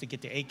tech fix to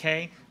get to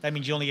 8K. That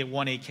means you only get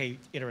one 8K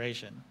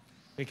iteration,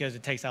 because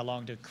it takes that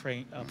long to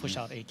push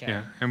out 8K.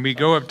 Yeah, and we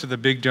go up to the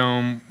big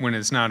dome when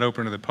it's not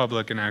open to the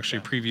public and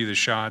actually preview the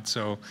shot.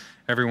 So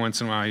every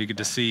once in a while you get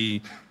to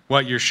see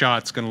what your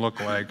shot's going to look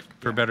like,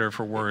 for better or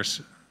for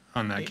worse,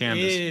 on that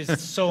canvas. It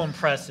is so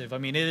impressive. I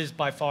mean, it is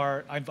by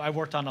far, I've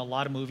worked on a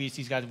lot of movies.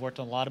 These guys have worked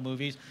on a lot of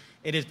movies.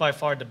 It is by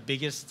far the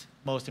biggest,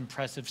 most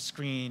impressive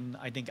screen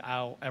I think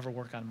I'll ever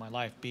work on in my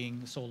life,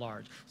 being so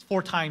large. It's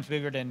 4 times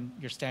bigger than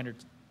your standard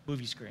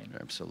movie screen.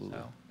 Absolutely.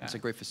 So, It's a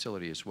great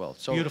facility as well.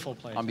 So Beautiful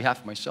place. On behalf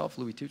of myself,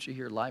 Louis Tucci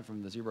here live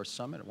from the ZBrush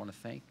Summit, I want to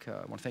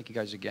thank you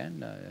guys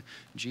again.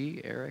 G,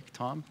 Eric,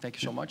 Tom,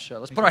 thank you so much.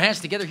 Let's put our hands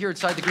together here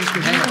inside the green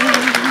screen hangar.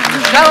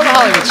 Shout out to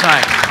Hollywood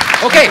sign.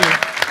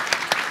 Okay.